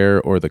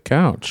chair or the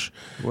couch.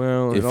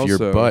 Well, if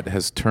your butt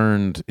has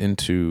turned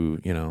into,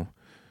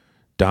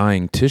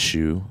 dying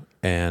tissue,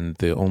 and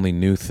the only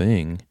new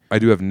thing. I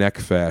do have neck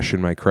fash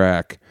in my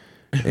crack.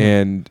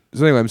 And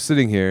so anyway, I'm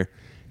sitting here,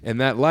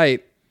 and that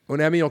light, when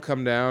Emmy will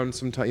come down,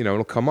 sometime,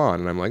 it'll come on.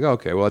 And I'm like,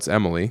 okay, well, it's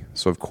Emily.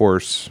 So, of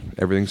course,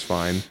 everything's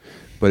fine.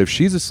 But if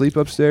she's asleep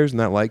upstairs and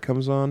that light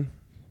comes on,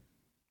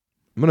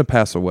 I'm going to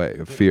pass away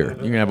of fear. You're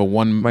going to have a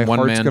one-man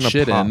gonna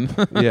shit pop. in.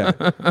 Yeah.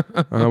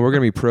 We're going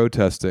to be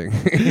protesting.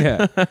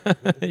 Yeah. You're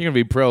going to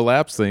be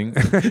prolapsing.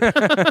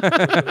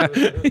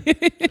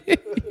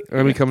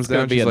 Emily comes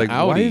down, be she's an like,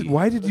 Audi.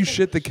 why did you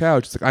shit the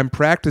couch? It's like, I'm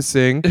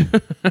practicing.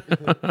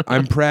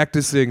 I'm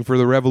practicing for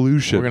the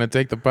revolution. We're going to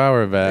take the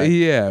power back.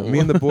 Yeah, me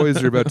and the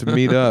boys are about to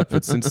meet up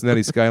at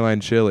Cincinnati Skyline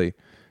Chili,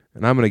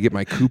 and I'm going to get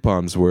my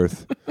coupons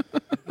worth.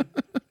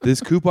 This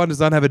coupon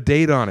does not have a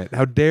date on it.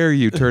 How dare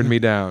you turn me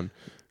down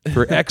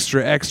for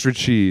extra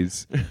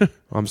cheese?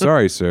 I'm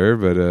sorry, sir,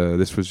 but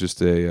this was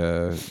just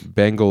a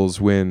Bengals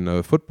win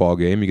a football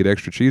game. You get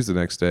extra cheese the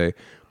next day.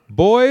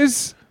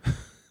 Boys,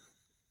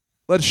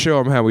 let's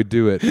show them how we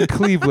do it,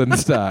 Cleveland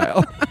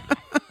style.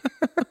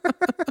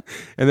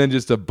 And then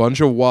just a bunch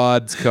of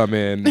wads come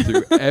in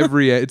through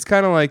every. It's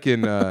kind of like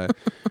in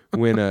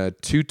when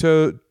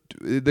Tuto.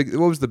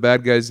 What was the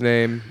bad guy's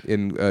name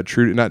in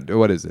True? Not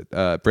what is it?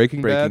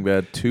 Breaking Bad.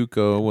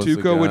 Tuco was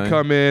Tuco would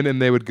come in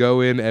and they would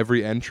go in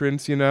every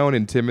entrance, and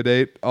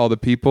intimidate all the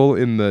people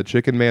in the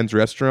Chicken Man's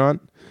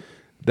restaurant.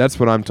 That's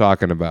what I'm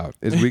talking about.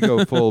 Is we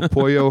go full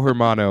Pollo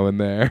Hermano in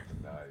there,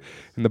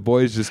 and the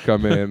boys just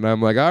come in, and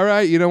I'm like, all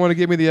right, you don't want to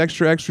give me the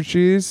extra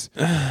cheese?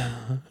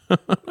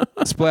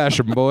 Splash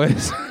them,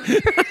 boys.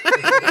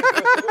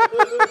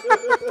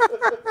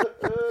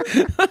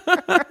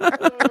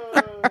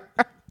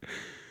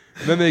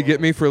 Then they get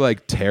me for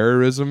like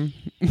terrorism,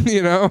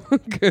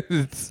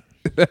 That's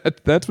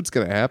what's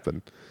going to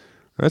happen.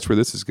 That's where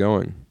this is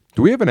going.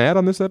 Do we have an ad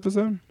on this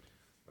episode?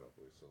 I don't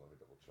believe so. Let me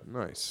double check.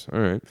 Nice. All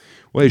right.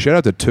 Well, hey, shout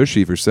out to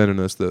Tushy for sending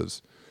us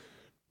those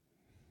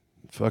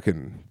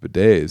fucking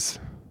bidets.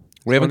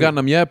 We haven't gotten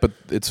them yet, but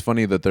it's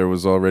funny that there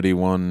was already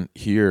one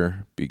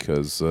here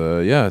because,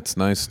 it's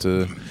nice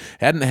to...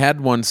 Hadn't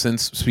had one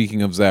since,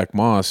 speaking of Zach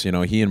Moss,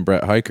 he and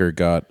Brett Hiker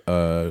got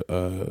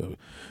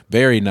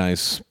very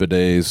nice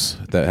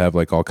bidets that have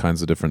like all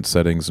kinds of different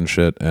settings and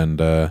shit, and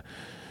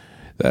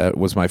that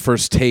was my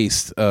first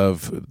taste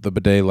of the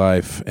bidet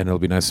life, and it'll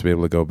be nice to be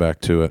able to go back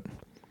to it.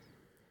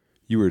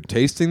 You were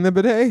tasting the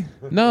bidet?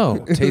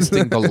 No,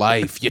 tasting the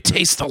life. You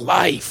taste the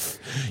life.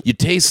 You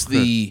taste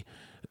the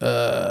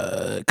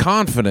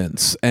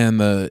confidence and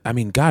the. I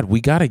mean, God,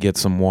 we got to get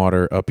some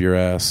water up your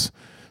ass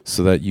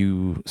so that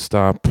you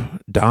stop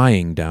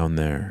dying down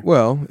there.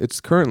 Well, it's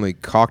currently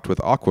caulked with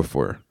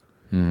Aquaphor.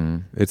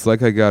 It's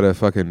like I got a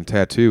fucking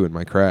tattoo in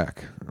my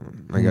crack.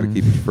 I got to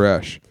keep it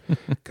fresh.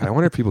 God, I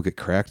wonder if people get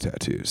crack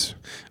tattoos.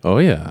 Oh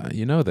yeah,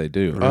 you know they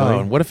do. Really? Oh,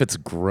 and what if it's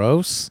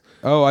gross?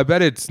 Oh, I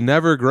bet it's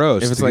never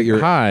gross. If it's to like, get your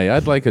hi,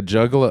 I'd like a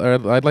juggler.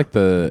 I'd like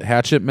the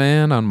hatchet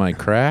man on my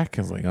crack.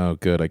 I was like, oh,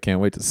 good. I can't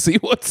wait to see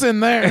what's in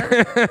there.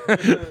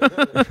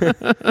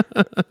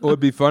 It would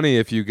be funny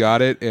if you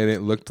got it and it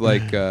looked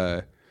like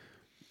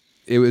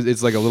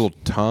it's like a little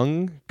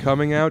tongue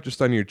coming out just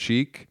on your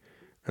cheek,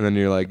 and then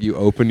you're like, you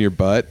open your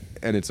butt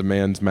and it's a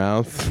man's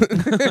mouth.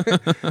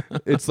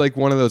 It's like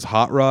one of those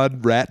hot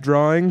rod rat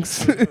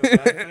drawings.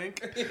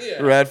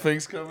 Rat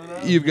Fink's coming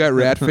out. You've got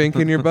rat fink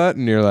in your butt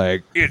and you're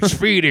like, it's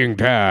feeding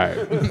time.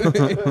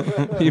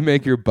 You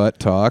make your butt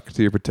talk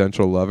to your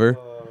potential lover.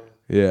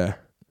 Yeah.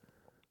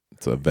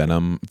 It's a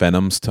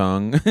Venom's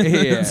tongue.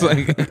 Yeah. It's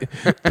like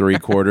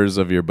 3/4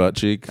 of your butt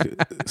cheek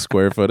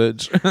square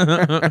footage.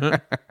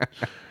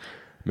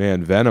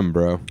 Man, Venom,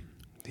 bro.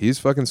 He's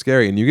fucking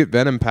scary. And you get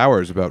Venom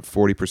powers about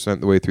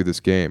 40% the way through this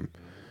game.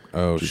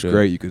 Oh, Which is shit.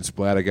 great. You can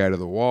splat a guy to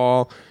the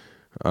wall.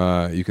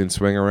 You can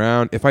swing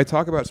around. If I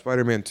talk about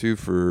Spider-Man 2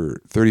 for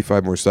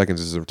 35 more seconds,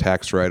 this is a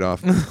tax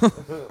write-off.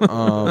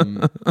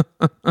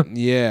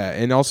 Yeah,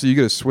 and also you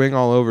get to swing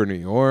all over New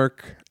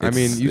York. I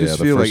mean, you just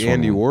the feel like first one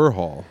Andy will-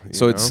 Warhol. you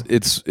So know?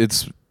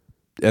 it's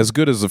as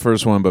good as the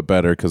first one, but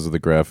better because of the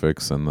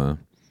graphics and the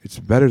It's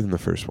better than the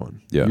first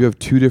one. Yeah. You have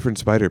two different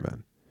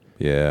Spider-Men.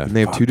 yeah. And they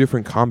have two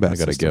different combat I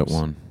gotta systems. get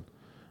one.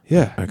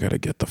 Yeah. I gotta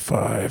get the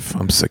 5.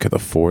 I'm sick of the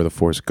 4. The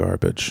 4's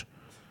garbage.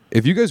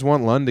 If you guys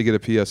want Lund to get a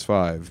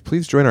PS5,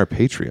 please join our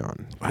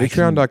Patreon.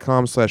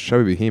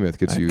 Patreon.com/chubbybehemoth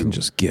gets I you can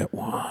just get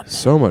one.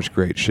 so much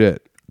great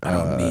shit. I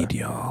don't need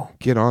y'all.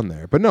 Get on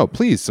there. But no,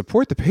 please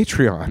support the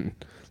Patreon.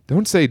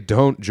 Don't say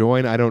don't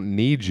join. I don't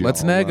need you.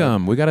 Let's neg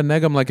them. We gotta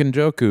neg them like in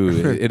Joku.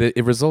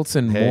 It results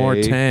in more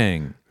Hey.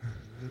 tang.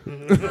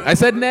 I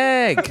said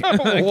neg.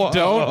 Like,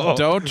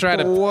 don't try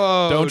to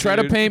Whoa, to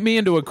dude. paint me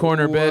into a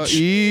corner, Whoa, bitch.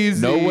 Easy.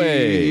 No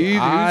way. Easy.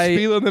 Who's I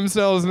feeling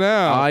themselves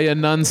now.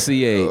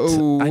 enunciate.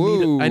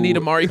 I need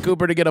Amari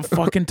Cooper to get a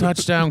fucking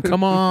touchdown.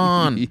 Come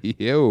on.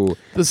 Yo.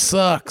 This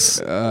sucks.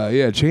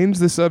 Yeah, change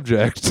the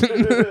subject.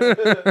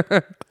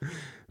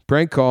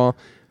 Prank call.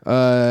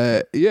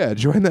 Yeah,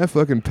 join that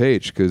fucking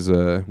page because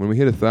when we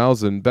hit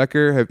 1,000,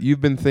 Becker, have you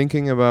been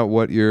thinking about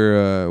what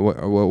your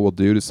what we'll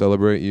do to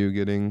celebrate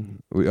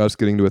us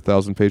getting to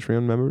 1,000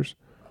 Patreon members?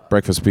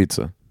 Breakfast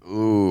pizza.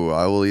 Ooh,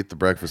 I will eat the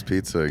breakfast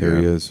pizza again. There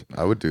he is.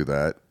 I would do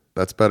that.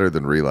 That's better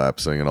than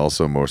relapsing and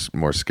also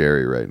more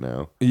scary right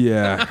now.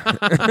 Yeah.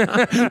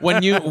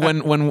 When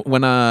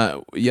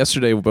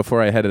yesterday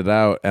before I headed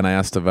out and I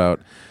asked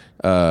about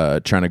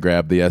trying to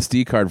grab the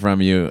SD card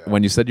from you,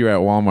 when you said you were at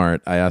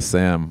Walmart, I asked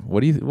Sam, what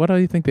do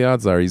you think the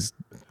odds are he's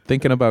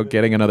thinking about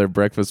getting another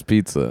breakfast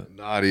pizza?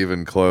 Not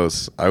even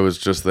close. I was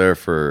just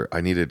there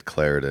I needed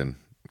Claritin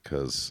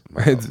because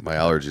my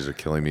allergies are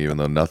killing me even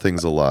though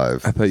nothing's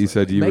alive. I thought you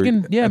said you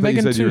Megan- were. yeah, I thought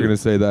Megan you said you were too. going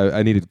to say that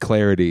I needed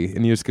clarity,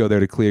 and you just go there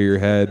to clear your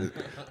head. You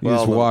Well,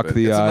 just a little walk bit.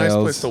 the it's aisles. a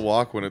nice place to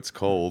walk when it's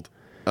cold.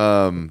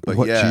 But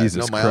What- yeah,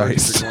 Jesus my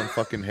Christ. allergies are going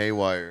fucking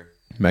haywire.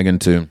 Megan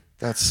too.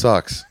 That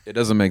sucks. It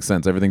doesn't make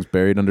sense. Everything's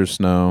buried under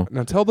snow.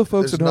 Now tell the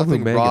folks There's at home who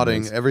nothing Megan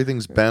rotting. is.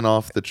 Everything's bent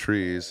off the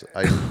trees.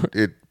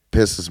 It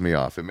pisses me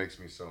off. It makes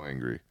me so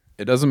angry.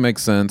 It doesn't make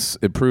sense.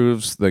 It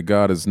proves that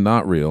God is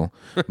not real.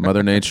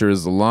 Mother Nature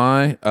is a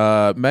lie.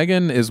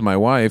 Megan is my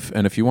wife,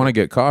 and if you want to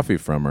get coffee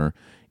from her,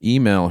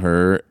 email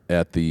her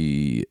at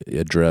the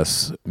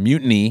address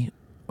mutiny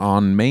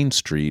on Main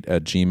Street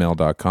at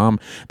gmail.com.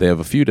 They have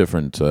a few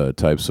different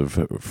types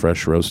of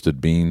fresh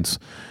roasted beans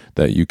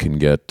that you can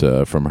get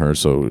from her.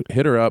 So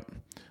hit her up.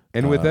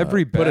 And with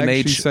every bag, Put an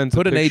H. she sends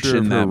Put a an H picture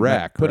in of her that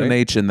rack. Put an right?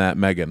 H in that,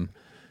 Megan.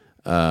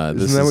 This that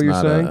is what you're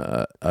not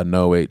saying? a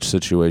no H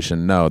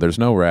situation. No, there's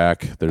no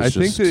rack. There's I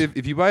think just that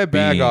if you buy a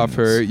bag off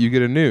her, beans. you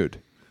get a nude.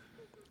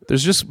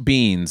 There's just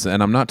beans,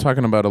 and I'm not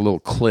talking about a little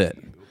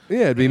clit.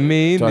 Yeah, it'd be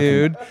me, Talking-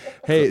 nude.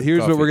 Hey,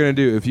 here's what coffee. we're gonna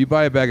do. If you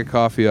buy a bag of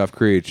coffee off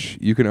Creech,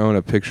 you can own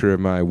a picture of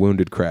my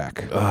wounded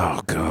crack.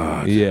 Oh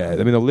God. Yeah,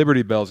 I mean the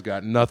Liberty Bell's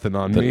got nothing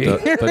on me.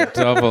 The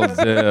double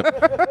dip.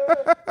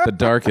 The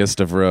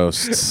darkest of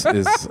roasts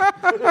is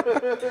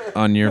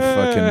on your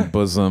fucking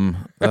bosom.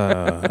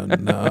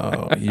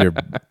 No, your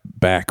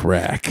back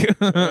rack.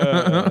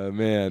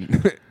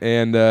 Man,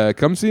 and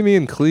come see me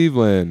in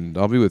Cleveland.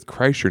 I'll be with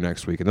Kreischer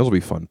next week, and those will be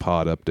fun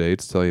pod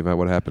updates. Tell you about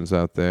what happens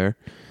out there.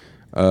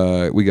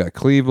 We got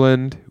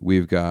Cleveland.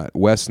 We've got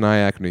West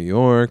Nyack, New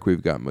York.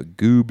 We've got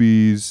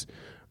Magoobies,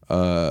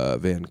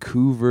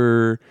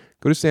 Vancouver.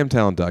 Go to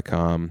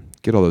samtalent.com.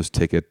 Get all those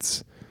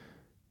tickets.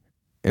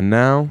 And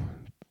now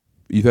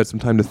you've had some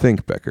time to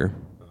think, Becker.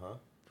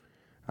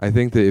 I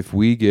think that if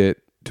we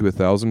get to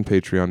 1,000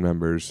 Patreon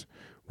members,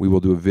 we will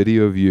do a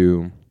video of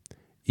you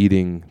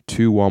eating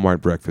 2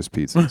 Walmart breakfast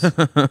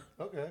pizzas.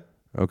 Okay,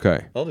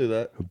 Okay. I'll do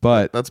that.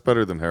 But That's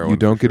better than heroin. you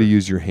don't for get to sure.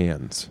 use your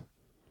hands.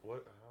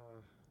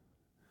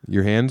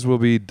 Your hands will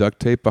be duct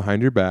taped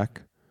behind your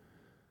back.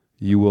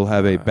 You will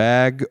have a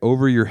bag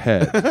over your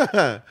head.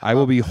 I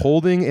will be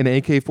holding an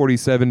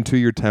AK-47 to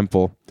your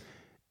temple.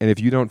 And if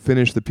you don't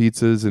finish the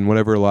pizzas in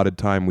whatever allotted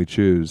time we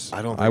choose,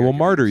 I will could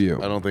martyr eat- you.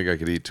 I don't think I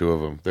could eat 2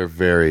 of them. They're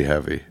very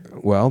heavy.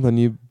 Well, then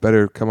you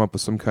better come up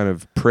with some kind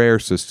of prayer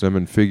system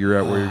and figure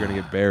out where you're going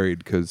to get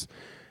buried. Because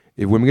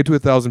when we get to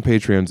 1,000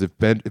 Patreons,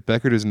 if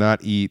Becker does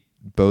not eat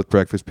both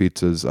breakfast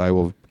pizzas, I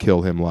will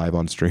kill him live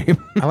on stream.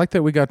 I like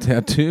that we got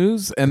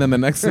tattoos, and then the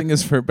next thing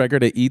is for Becker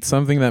to eat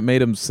something that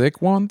made him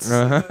sick once.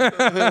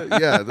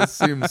 Yeah, this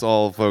seems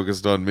all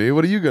focused on me.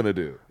 What are you gonna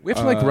do? We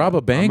have to like rob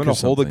a bank. I'm going to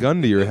hold a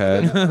gun to your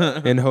head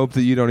and hope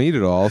that you don't eat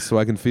it all so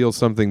I can feel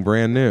something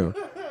brand new.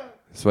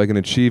 So I can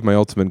achieve my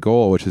ultimate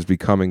goal, which is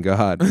becoming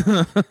God.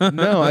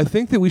 No, I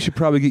think that we should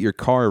probably get your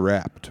car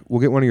wrapped.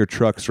 We'll get one of your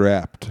trucks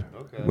wrapped.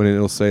 Okay. When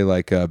it'll say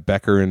like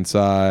Becker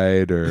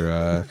inside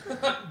or...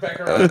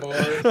 Becker on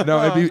board.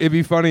 No, it'd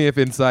be funny if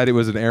inside it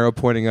was an arrow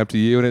pointing up to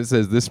you and it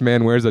says, "This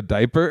man wears a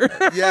diaper."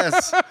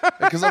 Yes,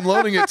 because I'm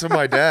loaning it to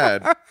my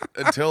dad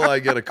until I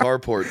get a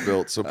carport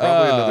built. So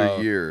probably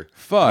another year.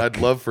 fuck. I'd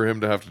love for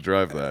him to have to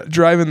drive that.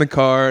 Driving the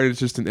car, and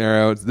it's just an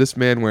arrow. It's, "This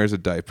man wears a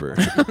diaper."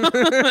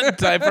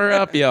 Diaper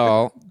up,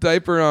 y'all.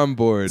 Diaper on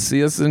board.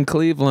 See us in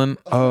Cleveland.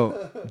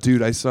 Oh,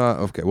 dude, I saw...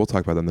 Okay, we'll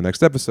talk about that in the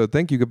next episode.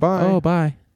 Thank you. Goodbye. Oh, bye.